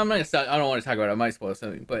 No, I'm not gonna stop. I don't want to talk about it. I might spoil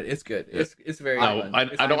something, but it's good. It's very. Fun. I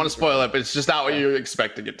don't want to spoil it, but it's just not what you're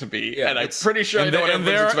expecting it to be. Yeah, and I'm pretty sure I know what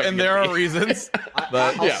everyone's expecting. And there are reasons.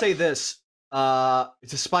 I'll say this.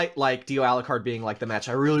 Despite like Dio Alucard being like the match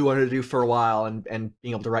I really wanted to do for a while, and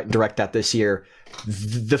being able to write and direct that this year,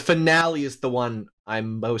 the finale is the one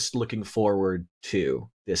I'm most looking forward to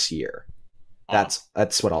this year. That's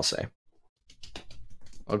what I'll say.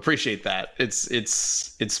 I appreciate that. It's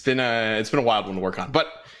been a wild one to work on, but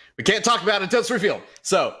we can't talk about it until it's revealed.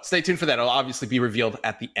 So stay tuned for that. It'll obviously be revealed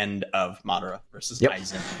at the end of Madara versus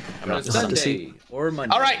Aizen. Sunday or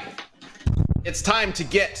Monday. All right, it's time to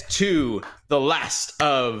get to the last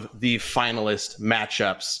of the finalist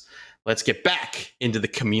matchups. Let's get back into the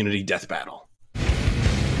community death battle.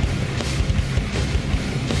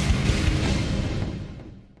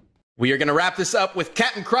 we are going to wrap this up with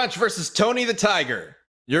Captain Crunch versus Tony the Tiger.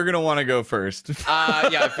 You're going to want to go first.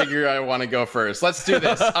 Yeah, I figure I want to go first. Let's do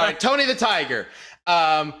this. All right, Tony the Tiger.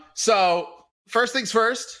 So first things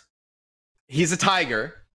first, he's a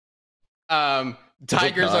tiger.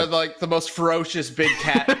 Tigers are like the most ferocious big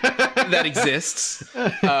cat that exists.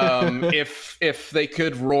 If they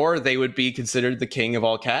could roar, they would be considered the king of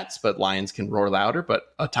all cats, but lions can roar louder, but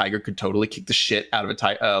a tiger could totally kick the shit out of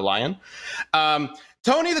a lion.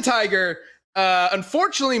 Tony the Tiger,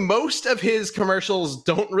 unfortunately, most of his commercials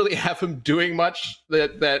don't really have him doing much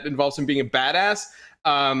that involves him being a badass.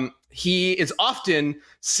 He is often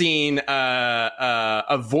seen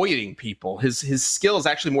avoiding people. His skill is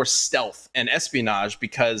actually more stealth and espionage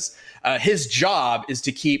because his job is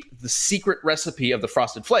to keep the secret recipe of the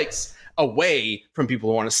Frosted Flakes away from people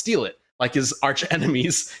who want to steal it, like his arch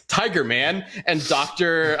enemies, Tiger Man and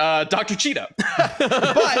Dr. Cheetah.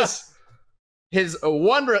 But his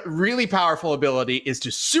one really powerful ability is to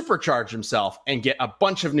supercharge himself and get a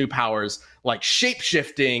bunch of new powers like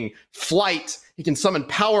shape-shifting, flight. He can summon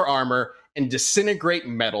power armor and disintegrate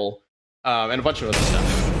metal, and a bunch of other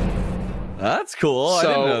stuff. That's cool. So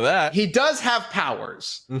I didn't know that. He does have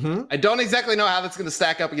powers. Mm-hmm. I don't exactly know how that's going to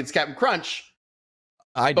stack up against Captain Crunch.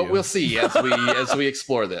 But we'll see as we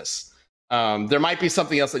explore this. There might be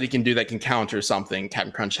something else that he can do that can counter something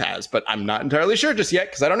Captain Crunch has, but I'm not entirely sure just yet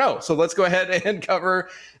because I don't know. So let's go ahead and cover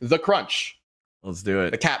the Crunch. Let's do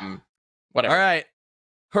it. The Captain. Whatever. All right.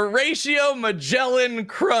 Horatio Magellan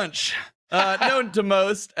Crunch, known to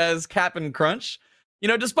most as Captain Crunch. You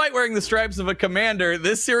know, despite wearing the stripes of a commander,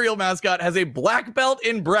 this cereal mascot has a black belt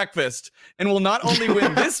in breakfast and will not only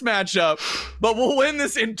win this matchup, but will win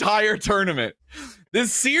this entire tournament.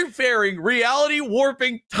 This seafaring,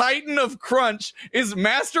 reality-warping titan of Crunch is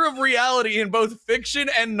master of reality in both fiction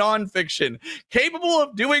and non-fiction, capable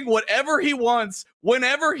of doing whatever he wants,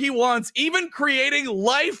 whenever he wants, even creating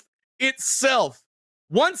life itself.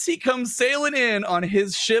 Once he comes sailing in on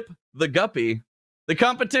his ship, the Guppy, the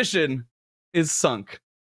competition is sunk.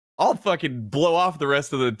 I'll fucking blow off the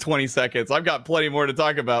rest of the 20 seconds. I've got plenty more to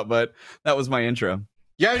talk about, but that was my intro.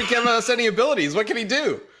 You haven't given us any abilities. What can he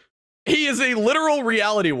do? He is a literal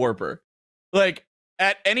reality warper. Like,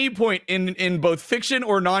 at any point in both fiction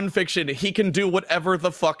or non-fiction, he can do whatever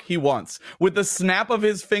the fuck he wants. With the snap of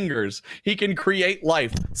his fingers, he can create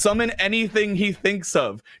life, summon anything he thinks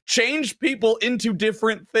of, change people into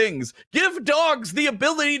different things, give dogs the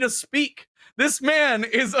ability to speak. This man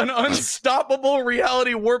is an unstoppable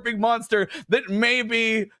reality warping monster that may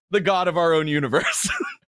be the god of our own universe.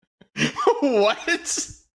 What?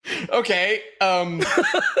 Okay,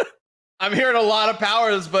 I'm hearing a lot of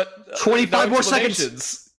powers, but 25 more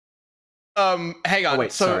seconds. Hang on. Oh,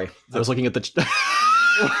 wait, sorry. I was looking at the.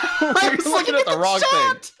 I was looking at the wrong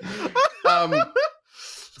thing.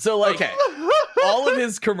 So, like, okay. All of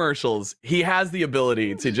his commercials, he has the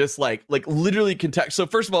ability to just like literally context. So,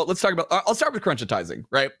 first of all, let's talk about. I'll start with crunchitizing,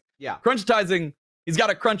 right? Yeah. Crunchitizing. He's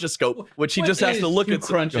got a crunchoscope, which he just has to look at.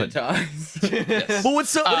 Crunchitize. Yes. But what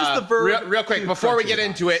is the verb? Real quick, before we get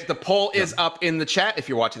into it, the poll is up in the chat. If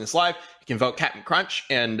you're watching this live, you can vote Captain Crunch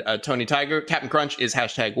and Tony Tiger. Captain Crunch is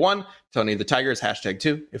 #1. Tony the Tiger is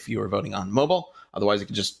 #2. If you are voting on mobile, otherwise you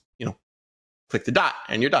can just click the dot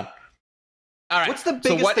and you're done. All right. What's the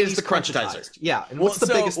biggest so what thing is the crunchitizer? Yeah, and what's the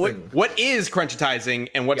biggest thing? What is crunchitizing,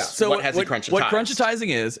 and what has he crunchitized? What crunchitizing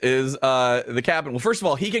is the captain. Well, first of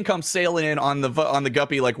all, he can come sailing in on the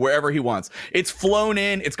Guppy like wherever he wants. It's flown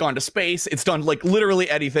in, it's gone to space, it's done like literally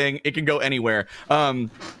anything. It can go anywhere. And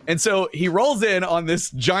so he rolls in on this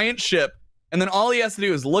giant ship, and then all he has to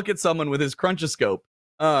do is look at someone with his crunchoscope.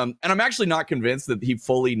 And I'm actually not convinced that he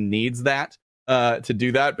fully needs that. To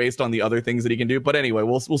do that based on the other things that he can do. But anyway,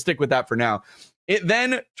 we'll stick with that for now. It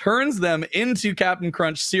then turns them into Captain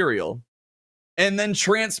Crunch cereal and then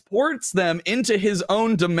transports them into his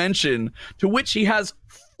own dimension to which he has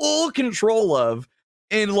full control of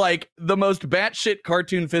in like the most batshit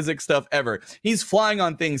cartoon physics stuff ever. He's flying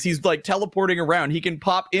on things. He's like teleporting around. He can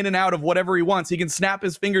pop in and out of whatever he wants. He can snap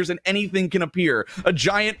his fingers and anything can appear. A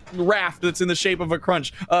giant raft that's in the shape of a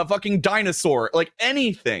crunch, a fucking dinosaur, like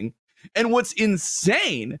anything. And what's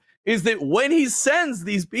insane is that when he sends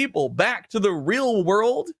these people back to the real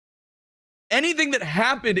world, anything that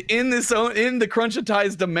happened in the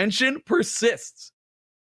crunchitized dimension persists.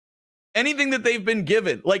 Anything that they've been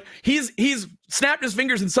given, like he's snapped his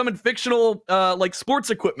fingers and summoned fictional like sports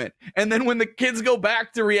equipment, and then when the kids go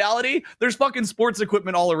back to reality, there's fucking sports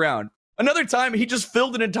equipment all around. Another time, he just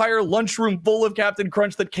filled an entire lunchroom full of Captain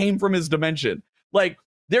Crunch that came from his dimension. Like,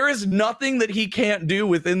 there is nothing that he can't do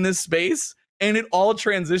within this space, and it all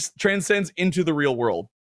transcends into the real world.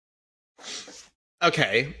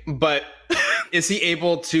 Okay, but is he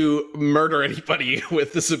able to murder anybody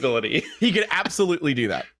with this ability? He could absolutely do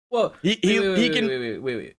that. Well, he can.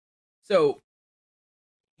 Wait. So,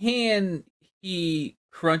 can he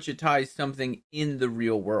crunchitize something in the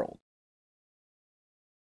real world?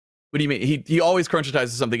 What do you mean? He always crunchitizes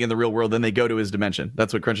something in the real world, then they go to his dimension.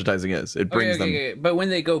 That's what crunchitizing is. It brings them. Okay. But when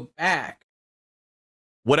they go back,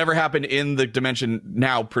 whatever happened in the dimension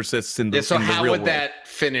now persists in the, so in the how real would world. that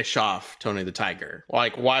finish off Tony the Tiger?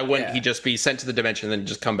 Like, why wouldn't he just be sent to the dimension and then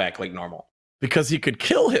just come back like normal? Because he could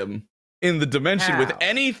kill him in the dimension with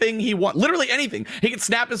anything he wants. Literally anything. He could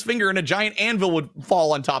snap his finger and a giant anvil would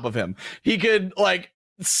fall on top of him. He could, like,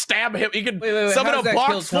 stab him. He could summon a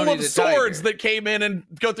box full of swords that came in and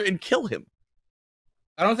go through and kill him.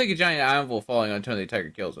 I don't think a giant anvil falling on Tony the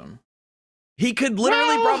Tiger kills him. He could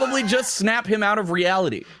literally probably just snap him out of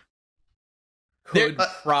reality. Could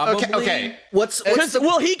probably. Okay.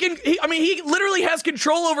 Well, he can. I mean, he literally has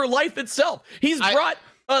control over life itself. He's brought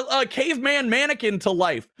a caveman mannequin to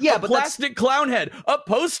life. Yeah, a but plastic clown head, a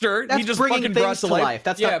poster. That's he just bringing fucking things brought to to life.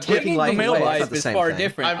 That's yeah, not taking life the away. life That's is the far same thing.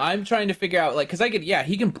 different. I'm trying to figure out, like, because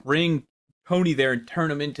he can bring Tony there and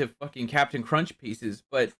turn him into fucking Captain Crunch pieces,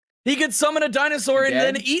 but he could summon a dinosaur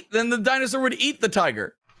and then the dinosaur would eat the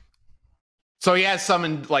tiger. So he has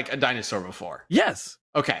summoned like a dinosaur before. Yes.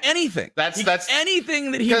 Okay. Anything. That's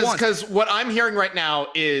anything that he wants. Because what I'm hearing right now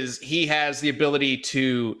is he has the ability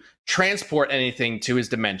to transport anything to his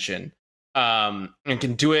dimension, and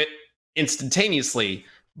can do it instantaneously.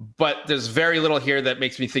 But there's very little here that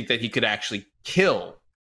makes me think that he could actually kill.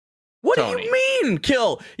 What Tony. do you mean,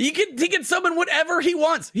 kill? He can summon whatever he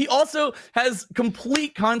wants. He also has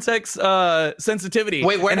complete context sensitivity.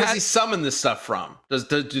 Wait, where does he summon this stuff from?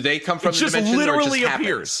 Do they come from the dimension? Literally or it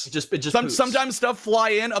appears. happens? It just sometimes stuff fly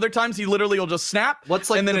in. Other times he literally will just snap.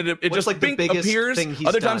 And then it just the biggest appears. thing he's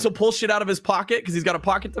Other times done? he'll pull shit out of his pocket because he's got a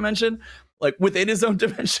pocket dimension, like within his own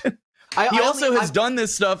dimension. He also has done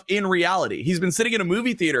this stuff in reality. He's been sitting in a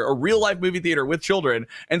movie theater, a real life movie theater with children,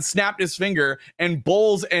 and snapped his finger, and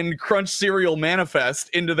bowls and crunch cereal manifest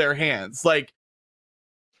into their hands. Like,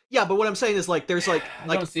 yeah, but what I'm saying is, like, there's like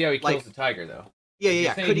I don't see how he kills the tiger though.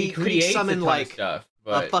 Yeah. Could he summon like stuff,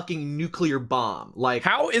 a fucking nuclear bomb? Like,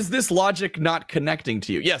 how is this logic not connecting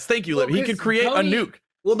to you? Yes, thank you, Liv. He could create a nuke.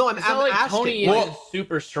 Well, no, I'm asking. Tony is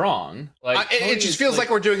super strong. Like, it just feels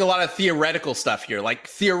like we're doing a lot of theoretical stuff here. Like,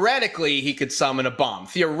 theoretically, he could summon a bomb.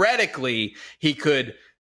 Theoretically, he could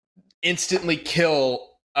instantly kill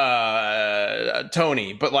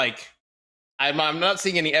Tony. But, like, I'm not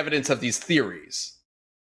seeing any evidence of these theories.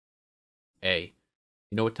 Hey,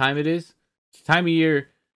 you know what time it is? It's time of year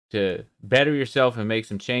to better yourself and make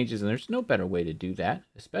some changes. And there's no better way to do that,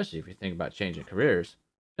 especially if you're thinking about changing careers,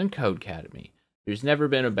 than Codecademy. There's never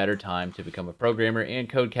been a better time to become a programmer, and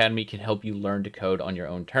Codecademy can help you learn to code on your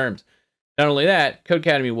own terms. Not only that,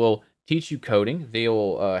 Codecademy will teach you coding. They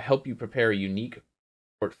will help you prepare a unique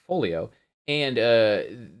portfolio, and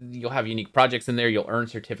you'll have unique projects in there. You'll earn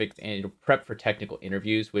certificates, and you'll prep for technical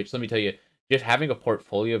interviews, which, let me tell you, just having a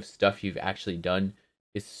portfolio of stuff you've actually done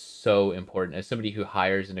is so important. As somebody who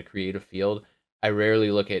hires in a creative field, I rarely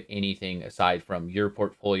look at anything aside from your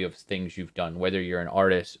portfolio of things you've done, whether you're an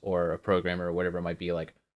artist or a programmer or whatever it might be.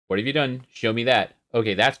 Like, what have you done? Show me that.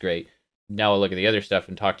 Okay, that's great. Now I'll look at the other stuff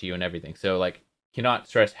and talk to you and everything. So, like, cannot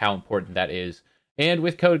stress how important that is. And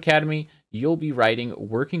with Codecademy, you'll be writing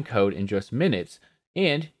working code in just minutes,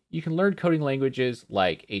 and you can learn coding languages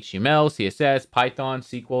like HTML, CSS, Python,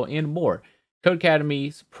 SQL, and more.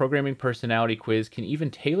 Codecademy's programming personality quiz can even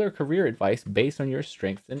tailor career advice based on your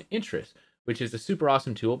strengths and interests, which is a super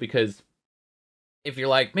awesome tool, because if you're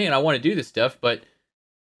like, man, I want to do this stuff, but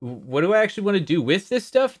what do I actually want to do with this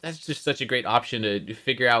stuff? That's just such a great option to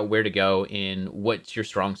figure out where to go and what's your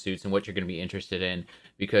strong suits and what you're going to be interested in.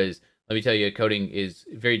 Because let me tell you, coding is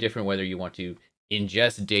very different whether you want to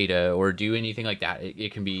ingest data or do anything like that.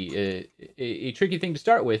 It can be a tricky thing to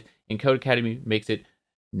start with, and Codecademy makes it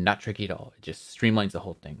not tricky at all. It just streamlines the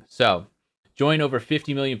whole thing. So join over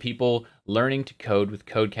 50 million people learning to code with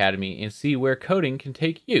Codecademy and see where coding can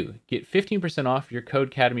take you. Get 15% off your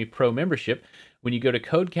Codecademy Pro membership when you go to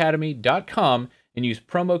codecademy.com and use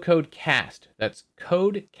promo code CAST. That's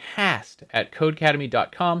code CAST at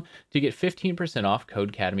codecademy.com to get 15% off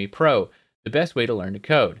Codecademy Pro, the best way to learn to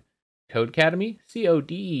code. Codecademy,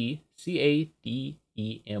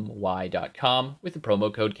 CODECADEMY.com with the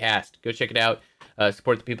promo code CAST. Go check it out.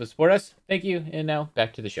 Support the people who support us. Thank you. And now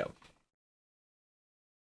back to the show.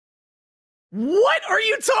 What are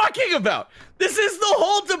you talking about? This is the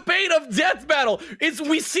whole debate of Death Battle.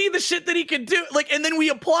 We see the shit that he can do, like, and then we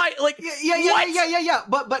apply, like, yeah.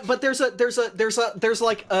 But there's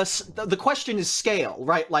like the question is scale,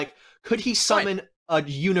 right? Like, could he summon a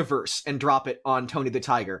universe and drop it on Tony the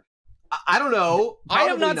Tiger? I don't know. I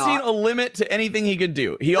have not seen a limit to anything he could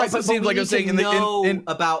do. He also seems like I'm saying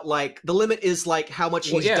about like the limit is like how much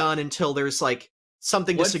he's done until there's like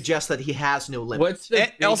something to suggest that he has no limit. What's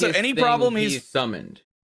the also any problem he's summoned?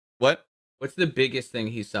 What? What's the biggest thing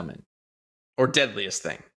he's summoned? Or deadliest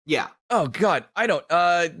thing? Yeah. Oh God, I don't.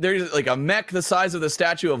 There's like a mech the size of the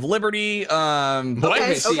Statue of Liberty.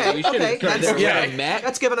 Okay.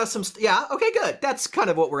 That's given us some. Yeah. Okay. Good. That's kind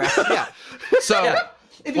of what we're at. Yeah. So. Yeah.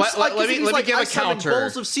 If he's let me give a counter.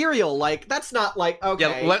 Bowls of cereal, like that's not like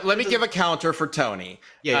okay. Yeah, let me give a counter for Tony.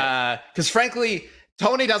 Yeah. Because frankly,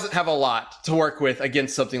 Tony doesn't have a lot to work with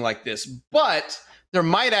against something like this, but there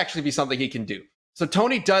might actually be something he can do. So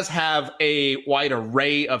Tony does have a wide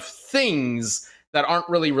array of things that aren't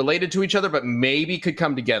really related to each other, but maybe could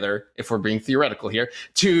come together, if we're being theoretical here,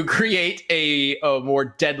 to create a more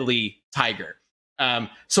deadly tiger.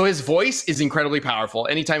 So his voice is incredibly powerful.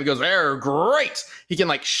 Anytime he goes, great, he can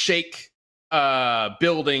like shake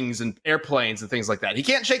buildings and airplanes and things like that. He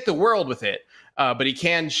can't shake the world with it, but he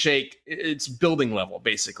can shake its building level,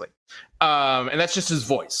 basically. And that's just his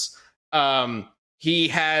voice. He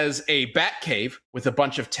has a bat cave with a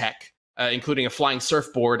bunch of tech, including a flying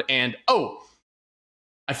surfboard. And,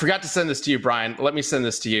 I forgot to send this to you, Brian. Let me send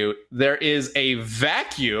this to you. There is a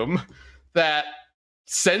vacuum that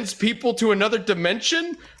sends people to another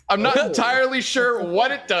dimension. I'm not entirely sure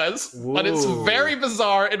what it does, but it's very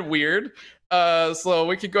bizarre and weird. So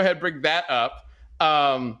we could go ahead and bring that up.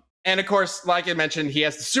 And of course, like I mentioned, he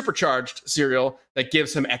has the supercharged cereal that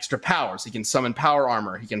gives him extra powers. He can summon power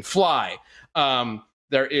armor. He can fly.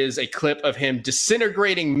 There is a clip of him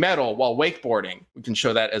disintegrating metal while wakeboarding. We can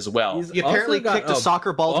show that as well. He apparently kicked a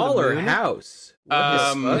soccer ball to the moon. House.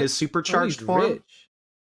 His supercharged form. Rich.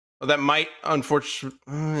 Well, that might, unfortunately,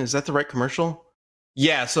 is that the right commercial?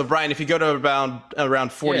 Yeah. So Brian, if you go to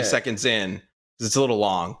around 40 seconds in, it's a little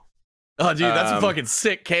long. Oh, dude, that's a fucking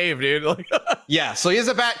sick cave, dude. Yeah. So he has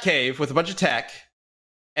a bat cave with a bunch of tech,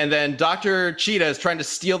 and then Dr. Cheetah is trying to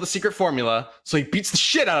steal the secret formula. So he beats the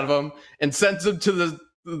shit out of him and sends him to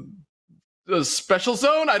the special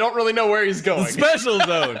zone. I don't really know where he's going. The special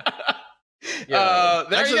zone.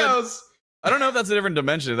 There he goes. I don't know if that's a different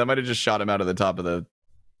dimension. That might have just shot him out of the top of the.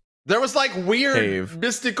 There was like weird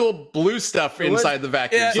mystical blue stuff inside the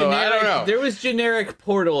vacuum, so generic, I don't know. There was generic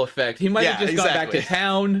portal effect. He might have just gone back to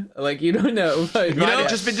town. Like, you don't know. He might have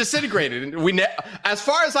just been disintegrated. As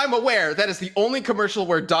far as I'm aware, that is the only commercial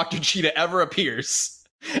where Dr. Cheetah ever appears.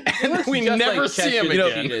 And we never see him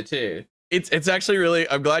again. Too. It's actually really,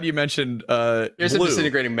 I'm glad you mentioned There's blue. a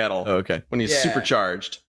disintegrating metal when he's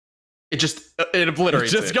supercharged. It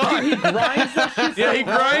obliterates just gone. He grinds that shit. Yeah, he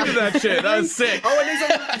grinded that shit. That was sick. Oh, and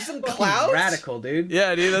there's some clouds? Radical, dude.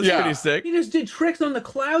 Yeah, dude, that's pretty sick. He just did tricks on the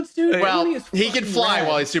clouds, dude. Well, he can fly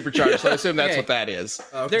while he's supercharged, so I assume that's what that is.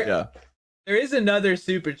 Okay. There is another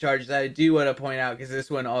supercharge that I do want to point out, because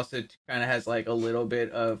this one also kind of has like a little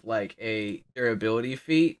bit of like a durability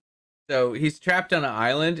feat. So he's trapped on an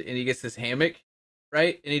island and he gets this hammock.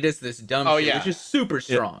 Right? And he does this dumb shit, which is super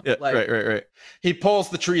strong. Yeah, like, right. He pulls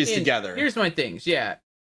the trees together. Here's my things. Yeah.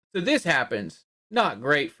 So this happens. Not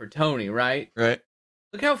great for Tony, right? Right.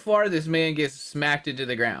 Look how far this man gets smacked into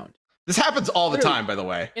the ground. This happens all the time, by the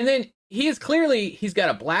way. And then he's got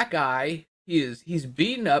a black eye. He's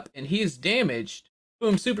beaten up and he is damaged.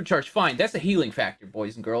 Boom, supercharged. Fine. That's a healing factor,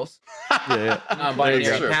 boys and girls.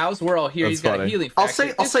 Non-binary cows. We're all here. He's got a healing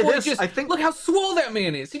factor. I'll say this. I think look how swole that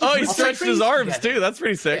man is. He stretched his arms too. That's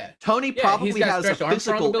pretty sick. Yeah. Tony probably has a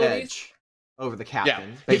physical edge over the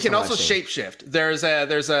captain. Yeah. He can also shapeshift. There's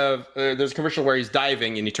a commercial where he's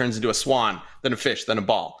diving and he turns into a swan, then a fish, then a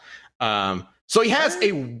ball. So he has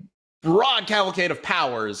a broad cavalcade of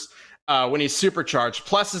powers when he's supercharged,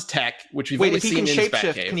 plus his tech, which we've only seen in his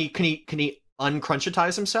Batcave. Can he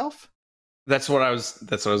uncrunchitize himself? That's what I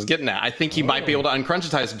was getting at. I think he might be able to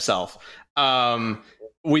uncrunchitize himself.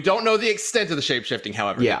 We don't know the extent of the shapeshifting,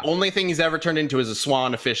 however. The only thing he's ever turned into is a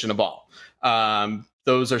swan, a fish, and a ball.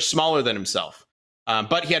 Those are smaller than himself.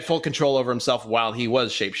 But he had full control over himself while he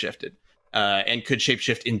was shapeshifted, and could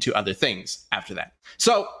shapeshift into other things after that.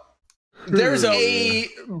 So there's a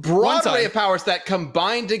broad array of powers that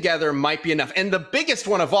combined together might be enough. And the biggest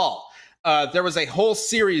one of all, there was a whole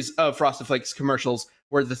series of Frosted Flakes commercials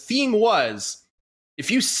where the theme was,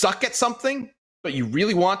 if you suck at something, but you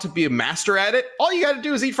really want to be a master at it, all you got to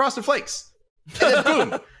do is eat Frosted Flakes. And then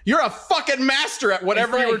boom, You're a fucking master at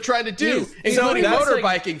whatever you were trying to do, including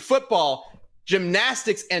motorbiking, football,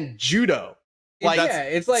 gymnastics, and judo. Like,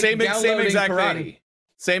 it's like same exact karate. Thing.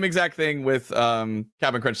 Same exact thing with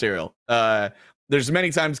Cap'n Crunch cereal. There's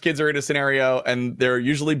many times kids are in a scenario and they're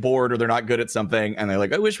usually bored or they're not good at something and they're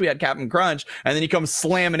like, I wish we had Cap'n Crunch. And then he comes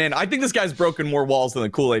slamming in. I think this guy's broken more walls than the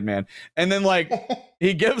Kool-Aid Man. And then like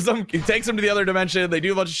he takes them to the other dimension. They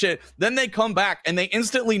do a bunch of shit. Then they come back and they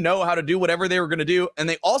instantly know how to do whatever they were going to do. And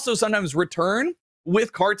they also sometimes return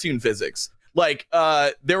with cartoon physics. Like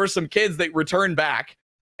there were some kids that returned back.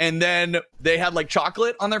 And then they had like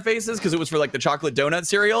chocolate on their faces because it was for like the chocolate donut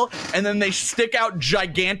cereal. And then they stick out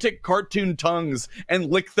gigantic cartoon tongues and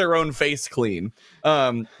lick their own face clean.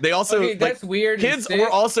 They also that's weird. Kids were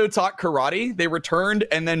also taught karate. They returned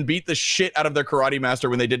and then beat the shit out of their karate master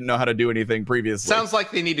when they didn't know how to do anything previously. Sounds like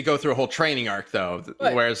they need to go through a whole training arc though.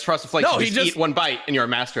 Whereas Frosted Flakes, you just eat one bite and you're a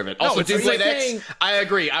master of it. Also, Doomblade X, I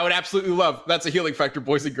agree. I would absolutely love. That's a healing factor,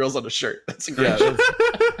 boys and girls on a shirt. That's a great shirt.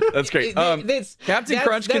 That's great. Captain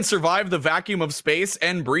Crunch can survive the vacuum of space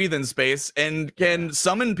and breathe in space and can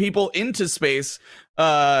summon people into space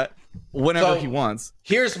whenever he wants.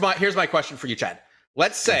 Here's my question for you, Chad.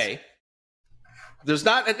 Let's say there's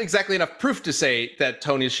not exactly enough proof to say that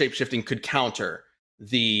Tony's shapeshifting could counter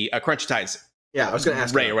the Crunchy Ties. Yeah, I was going to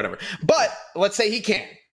ask Ray or whatever. But let's say he can.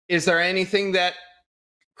 Is there anything that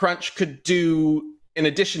Crunch could do in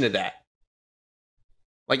addition to that?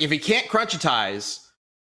 Like if he can't Crunchy Ties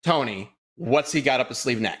Tony, what's he got up his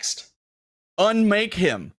sleeve next? Unmake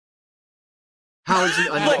him. How does he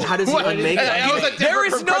unmake him? There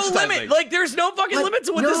is no limit. Like, there's no fucking limit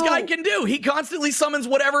to what this guy can do. He constantly summons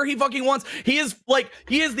whatever he fucking wants. He is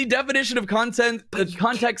the definition of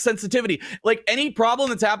context sensitivity. Like, any problem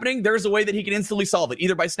that's happening, there's a way that he can instantly solve it,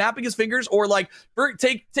 either by snapping his fingers or like,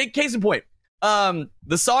 take case in point. The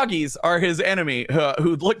Soggies are his enemy,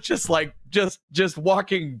 who look just like just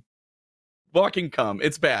walking cum.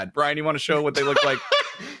 It's bad. Brian, you want to show what they look like?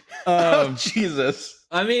 Oh, Jesus.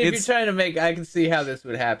 I mean, if you're trying to make, I can see how this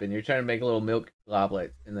would happen. You're trying to make a little milk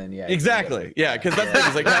goblet, and then exactly, yeah, because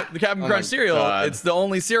that's like the Cap'n Crunch cereal. God. It's the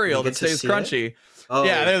only cereal that stays crunchy. Oh.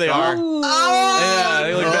 Yeah, there they are. Oh. Yeah,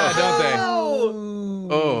 they look bad, don't they?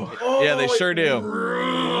 Oh, yeah, they sure do.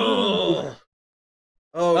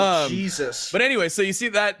 Oh, Jesus. But anyway, so you see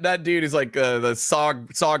that dude is like the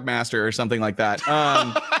Sog Master or something like that.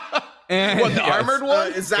 And what, the armored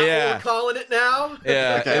one? Is that what we're calling it now?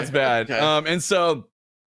 Yeah, okay. It's bad. Okay. And so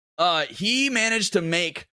he managed to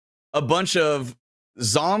make a bunch of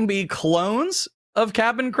zombie clones of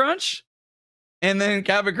Cap'n Crunch. And then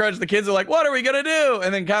Cap'n Crunch, the kids are like, what are we going to do?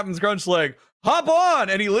 And then Cap'n Crunch like, hop on.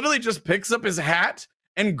 And he literally just picks up his hat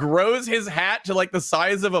and grows his hat to like the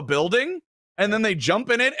size of a building. And then they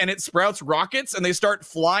jump in it and it sprouts rockets and they start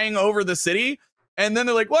flying over the city. And then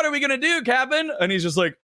they're like, what are we going to do, Cap'n? And he's just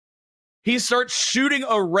like, he starts shooting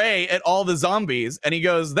a ray at all the zombies, and he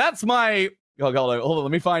goes, "That's my." Hold on,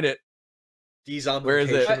 let me find it. Where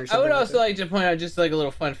is it? I would also like to point out just like a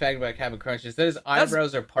little fun fact about Cap'n Crunch is that his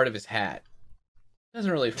eyebrows are part of his hat.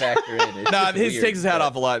 Doesn't really factor in. Nah, he takes his hat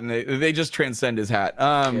off a lot, and they just transcend his hat.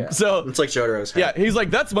 So it's like Jotaro's hat. Yeah, he's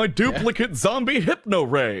like, "That's my duplicate zombie hypno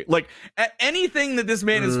ray." Like anything that this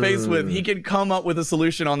man is faced with, he can come up with a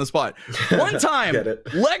solution on the spot. One time,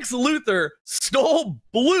 Lex Luthor stole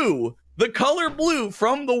blue. The color blue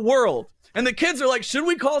from the world. And the kids are like, should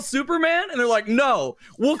we call Superman? And they're like, no,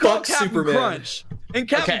 we'll call Cap'n Crunch. And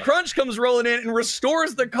Cap'n Crunch comes rolling in and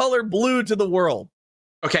restores the color blue to the world.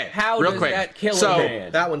 Okay, how real does quick. That kill a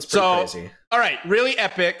man? That one's pretty crazy. All right, really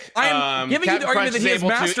epic. I am giving you the argument that he is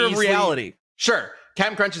master of reality. Sure.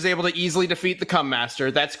 Cap'n Crunch is able to easily defeat the Cum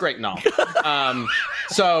Master. That's great and all.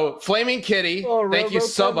 So, Flaming Kitty, thank you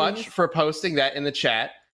so much for posting that in the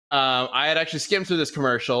chat. I had actually skimmed through this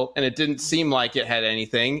commercial, and it didn't seem like it had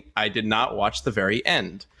anything. I did not watch the very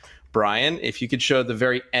end. Brian, if you could show the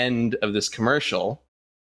very end of this commercial,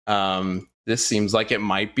 this seems like it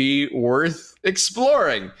might be worth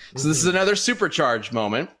exploring. So this is another supercharged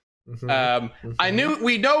moment.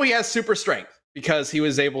 We know he has super strength because he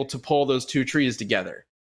was able to pull those two trees together.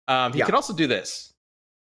 He could also do this.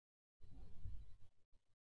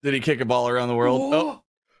 Did he kick a ball around the world? Ooh. Oh.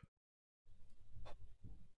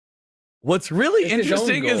 What's really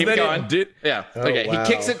interesting is that it did. Yeah. Okay. Wow.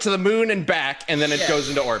 He kicks it to the moon and back, and then it goes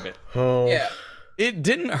into orbit. Oh. Yeah. It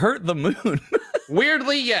didn't hurt the moon.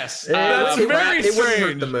 Weirdly, yes. That's very strange. It wouldn't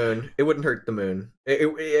hurt the moon. It wouldn't hurt the moon.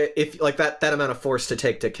 If like that amount of force to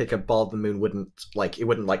take to kick a ball to the moon wouldn't shake. So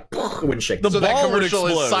ball that would commercial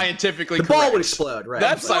explode. is scientifically The correct. ball would explode, right?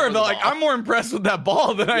 That's more of like I'm more impressed with that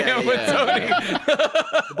ball than I am with Tony.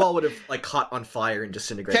 The ball would have like caught on fire and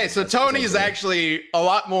disintegrated. Okay, so Tony is actually a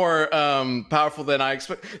lot more powerful than I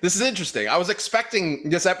expect. This is interesting. I was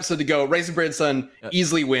expecting this episode to go Raisin Bran Sun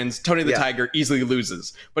easily wins, Tony the Tiger easily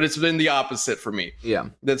loses, but it's been the opposite for me. Yeah,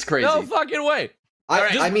 that's crazy. No fucking way.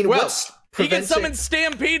 I mean, what's he can summon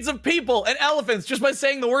stampedes of people and elephants just by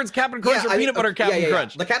saying the words Captain Crunch or Peanut Butter Captain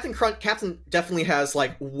Crunch. The Captain definitely has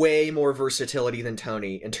like way more versatility than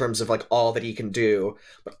Tony in terms of like all that he can do.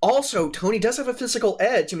 But also Tony does have a physical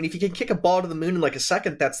edge. I mean, if he can kick a ball to the moon in like a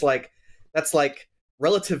second, that's like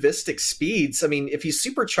relativistic speeds. I mean, if he's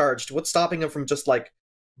supercharged, what's stopping him from just like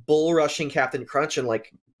bull rushing Captain Crunch and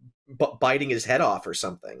like biting his head off or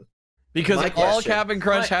something? Because all Captain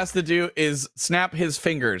Crunch has to do is snap his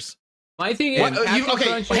fingers. My thing is,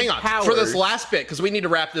 hang on for this last bit because we need to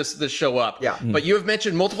wrap this show up. Yeah. But you have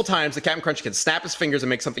mentioned multiple times that Captain Crunch can snap his fingers and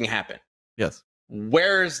make something happen. Yes.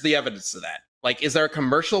 Where's the evidence of that? Like, is there a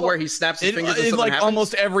commercial where he snaps his fingers? It's like happens?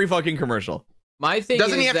 Almost every fucking commercial. My thing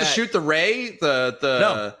doesn't he have to shoot the ray?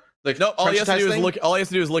 No. All he has to do is look. All he has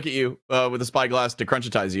to do is look at you with a spyglass to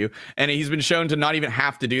crunchitize you, and he's been shown to not even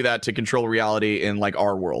have to do that to control reality in like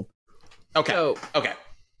our world. Okay. Okay.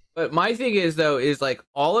 But my thing is though, is like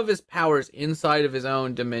all of his powers inside of his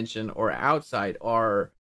own dimension or outside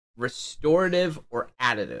are restorative or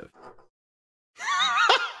additive.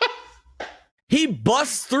 He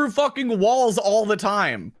busts through fucking walls all the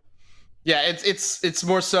time. Yeah, it's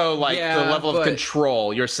more so like the level of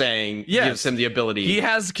control you're saying gives him the ability. He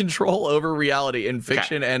has control over reality in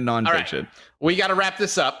fiction and nonfiction. Right. We got to wrap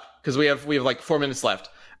this up because we have like 4 minutes left.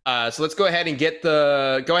 So let's go ahead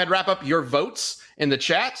and wrap up your votes in the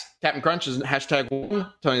chat. Captain Crunch is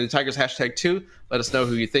 #1, Tony the Tiger's #2. Let us know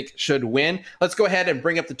who you think should win. Let's go ahead and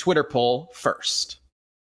bring up the Twitter poll first.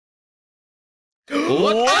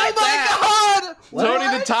 Look at that! God!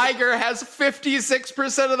 Tony the Tiger has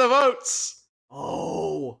 56% of the votes.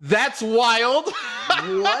 Oh, that's wild.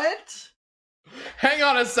 What? Hang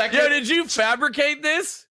on a second. Yo, did you fabricate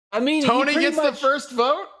this? I mean, Tony gets the first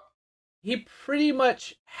vote. He pretty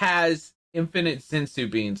much has infinite sensu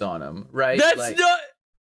beans on him, right? That's not.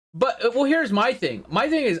 But well, here's my thing. My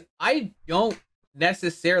thing is, I don't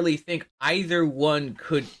necessarily think either one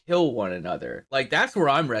could kill one another. Like that's where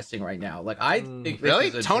I'm resting right now. Like I think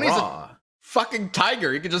this is a Tony's draw. A fucking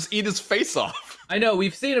tiger. He could just eat his face off. I know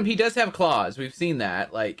we've seen him. He does have claws. We've seen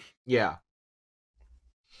that. Like yeah.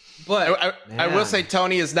 But I will say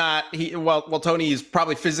Tony is not. Well, Tony is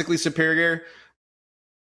probably physically superior.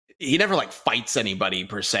 He never like fights anybody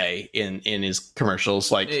per se in his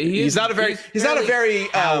commercials. Like he's not a very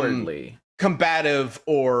cowardly. Combative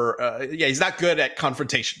or he's not good at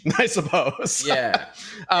confrontation, I suppose. Yeah.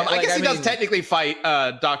 I guess he does technically fight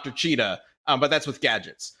Dr. Cheetah, but that's with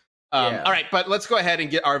gadgets. All right, but let's go ahead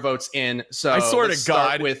and get our votes in. So I swear to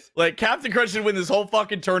God, with like Captain Crunch should win this whole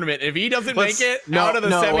fucking tournament. If he doesn't make it out of the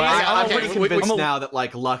semis, I'm pretty convinced now that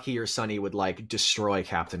like Lucky or Sunny would like destroy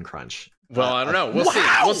Captain Crunch. Well, I don't know. We'll see.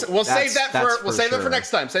 We'll save that for save it for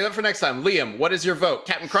next time. Save it for next time. Liam, what is your vote?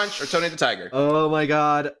 Captain Crunch or Tony the Tiger? Oh my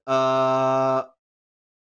God.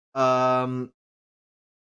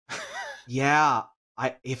 Yeah.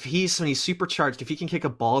 If he's supercharged, if he can kick a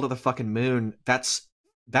ball to the fucking moon, that's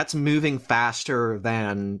moving faster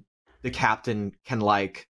than the captain can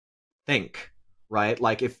like think, right?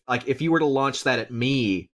 Like if you were to launch that at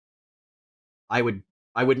me, I wouldn't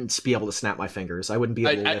be able to snap my fingers. I wouldn't be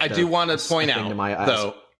able to. I do want to point out,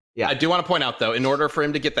 though. Yeah, I do want to point out, though, in order for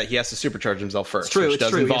him to get that, he has to supercharge himself first. It's true. Which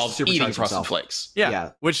does involve eating Frosted Flakes.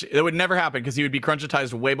 Yeah, which it would never happen because he would be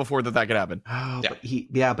crunchitized way before that could happen. Oh, but he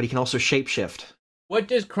can also shapeshift. What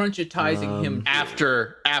does crunchitizing him do?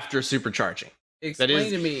 after supercharging?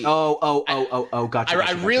 Explain to me. Oh, gotcha.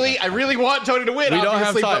 I really want Tony to win. We don't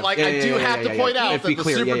have time. But like, I do have to point out that the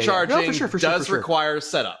supercharging does require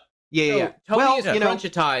setup. Yeah. Tony is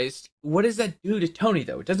crunchitized. What does that do to Tony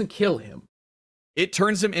though? It doesn't kill him. It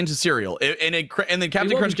turns him into cereal, and then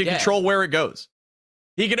Captain Crunch can control where it goes.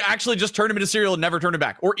 He could actually just turn him into cereal and never turn him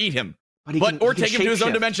back, or eat him. Or take him to his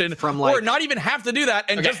own dimension, or not even have to do that,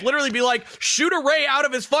 and just literally be like, shoot a ray out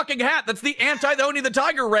of his fucking hat. That's the anti-Tony the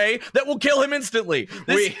Tiger ray that will kill him instantly.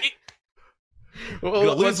 Let's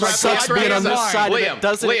wrap sucks being on this side of it,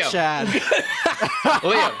 doesn't it, Chad?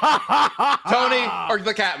 Liam, Tony, or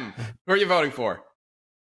the captain? Who are you voting for?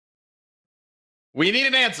 We need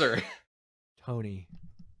an answer. Tony.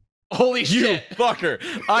 Holy shit, you fucker!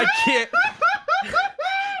 I can't.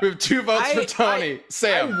 We have 2 votes for Tony.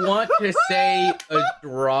 Sam. I want to say a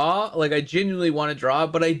draw. Like, I genuinely want to draw,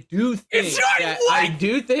 but I do think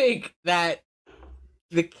that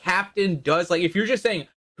the captain does, like, if you're just saying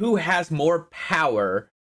who has more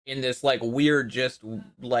power in this, like, weird, just,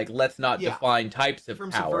 like, let's not define types of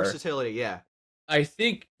power. Versatility, yeah. I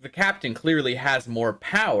think the captain clearly has more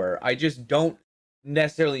power. I just don't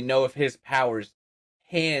necessarily know if his powers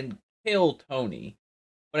can kill Tony.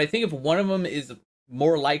 But I think if one of them is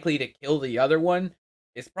more likely to kill the other one,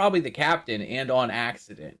 it's probably the captain, and on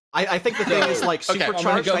accident. I think the thing is, like,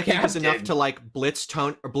 supercharged I think is enough to, like, blitz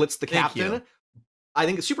the captain. I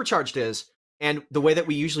think supercharged is, and the way that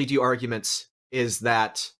we usually do arguments is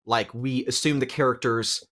that, like, we assume the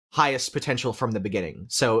character's highest potential from the beginning.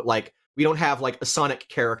 So, like, we don't have, like, a Sonic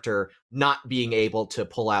character not being able to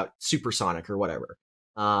pull out Supersonic or whatever.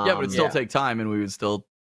 Yeah, but it'd still take time, and we would still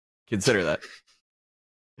consider that.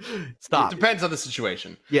 Stop. It depends on the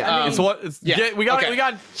situation. Yeah. We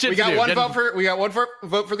got shit to do. One vote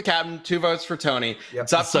for the captain, 2 votes for Tony. Yep.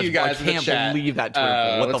 It's up to you guys. I can't believe that.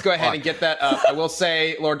 Let's go ahead and get that up. I will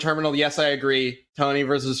say, Lord Terminal, yes, I agree. Tony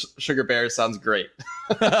versus Sugar Bear sounds great.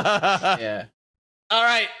 Yeah. All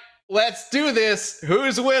right. Let's do this.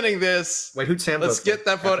 Who's winning this? Wait, who'd Sam Let's vote get for?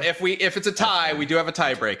 that vote. If it's a tie, we do have a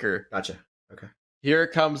tiebreaker. Gotcha. Okay. Here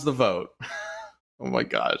comes the vote. Oh my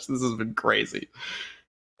gosh, this has been crazy.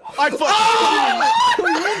 You're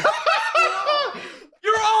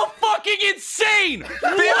all fucking insane!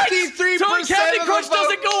 53% Candy Crush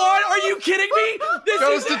doesn't go on? Are you kidding me? This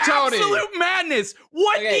goes is to Tony. Absolute madness!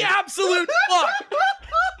 What the absolute fuck?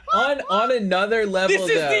 On another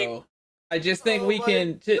level, I just think we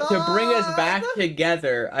can to bring us back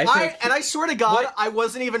togetger. I swear to God, I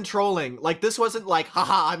wasn't even trolling. Like, this wasn't like,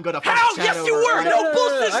 haha, I'm gonna fuck Yes, you were. No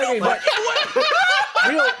bullshit.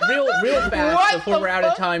 Real fast before we're out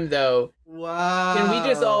of time, though. Wow. Can we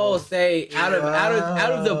just all say out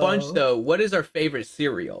of the bunch, though, what is our favorite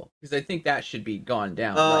cereal? Because I think that should be gone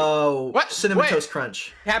down. What? Cinnamon Toast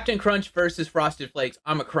Crunch. Captain Crunch versus Frosted Flakes.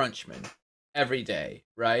 I'm a Crunchman. Every day,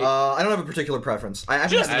 right? I don't have a particular preference.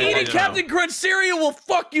 Just eating Captain Crunch cereal will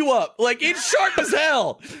fuck you up. Like, it's sharp as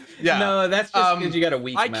hell. Yeah. No, that's just because you got a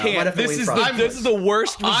weak mouth. I can't. This is the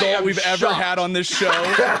worst result we've ever had on this show.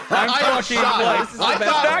 I'm fucking like,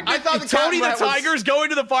 I thought Tony the Tiger's going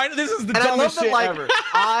to the final. This is the dumbest shit ever.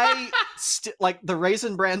 Like, the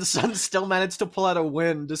Raisin Bran son still managed to pull out a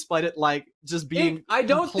win despite it, like, just being I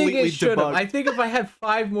don't think it should have. I think if I had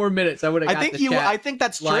 5 more minutes, I would have got the chat. I think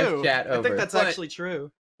that's true. Chat over. I think that's actually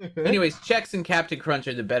true. Anyways, Chex and Captain Crunch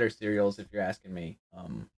are the better cereals, if you're asking me.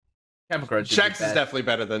 Captain Crunch. Chex is definitely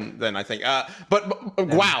better than I think. But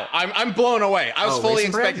wow, I'm blown away. I was fully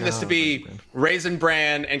expecting this to be Raisin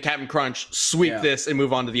Bran and Captain Crunch sweep this and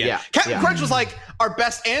move on to the end. Yeah. Captain Crunch was like our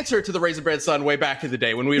best answer to the Raisin Bran son way back in the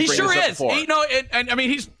day when we were bringing this up before.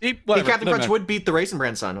 Captain Crunch would beat the Raisin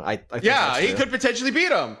Bran son. I think he could potentially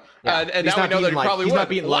beat him. Yeah. And now we know that he probably would. He's not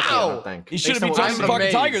beating Lucky, I don't think. He should have beat Tony the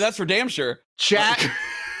fucking Tiger. That's for damn sure. Chat,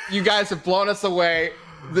 you guys have blown us away.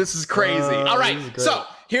 This is crazy. All right, so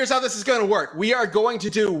here's how this is going to work. We are going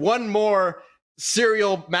to do one more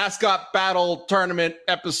cereal mascot battle tournament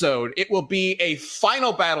episode. It will be a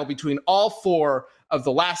final battle between all 4 of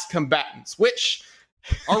the last combatants, which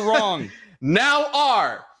are wrong. Now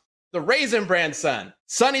are the Raisin Bran son,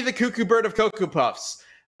 Sonny the Cuckoo Bird of Cocoa Puffs,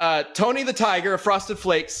 Tony the Tiger of Frosted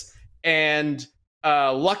Flakes, and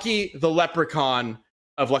Lucky the Leprechaun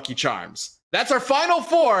of Lucky Charms. That's our final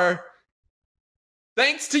 4.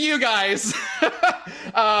 Thanks to you guys.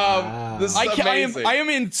 This is amazing. I am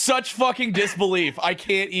in such fucking disbelief. I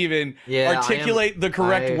can't even articulate the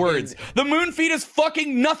correct words. The moon feed is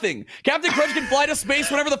fucking nothing. Captain Crunch can fly to space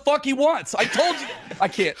whenever the fuck he wants. I told you. I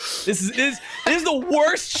can't. This is the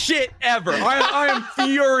worst shit ever. I am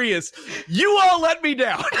furious. You all let me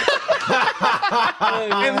down.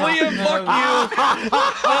 And Liam, fuck you.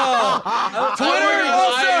 Twitter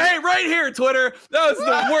also, hey, right here, Twitter. That was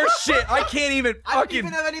the worst shit. I can't even I didn't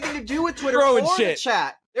even have anything to do with Twitter Throwing or shit. the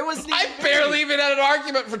chat. There was I barely even had an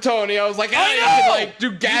argument for Tony. I was like, I can like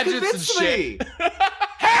do gadgets and shit.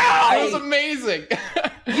 How? That was amazing.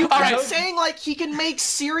 You kept saying like he can make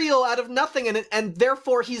cereal out of nothing, and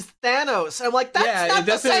therefore he's Thanos. And I'm like, that's not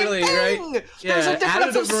the same thing. Right? There's a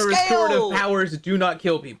difference of scale. Restorative powers do not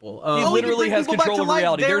kill people. He literally has control of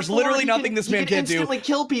reality. There's literally nothing this man can't do. He can instantly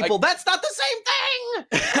kill people. That's not the same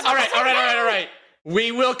thing. All right.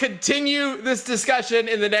 We will continue this discussion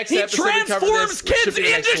in the next episode. He transforms kids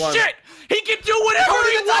into shit. He can do whatever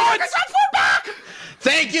he wants.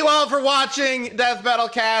 Thank you all for watching Death Battle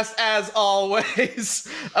Cast, as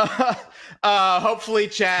always. Hopefully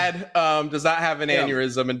Chad does not have an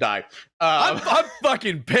aneurysm and die. I'm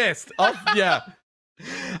fucking pissed. Yeah.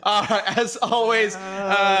 As always,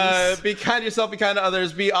 be kind to yourself, be kind to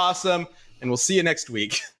others, be awesome, and we'll see you next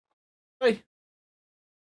week. Bye.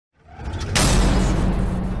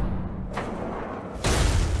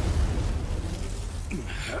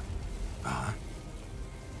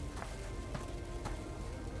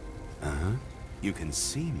 You can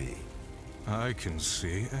see me. I can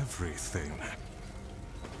see everything.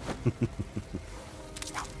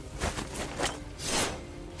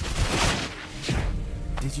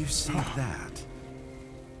 Did you see that?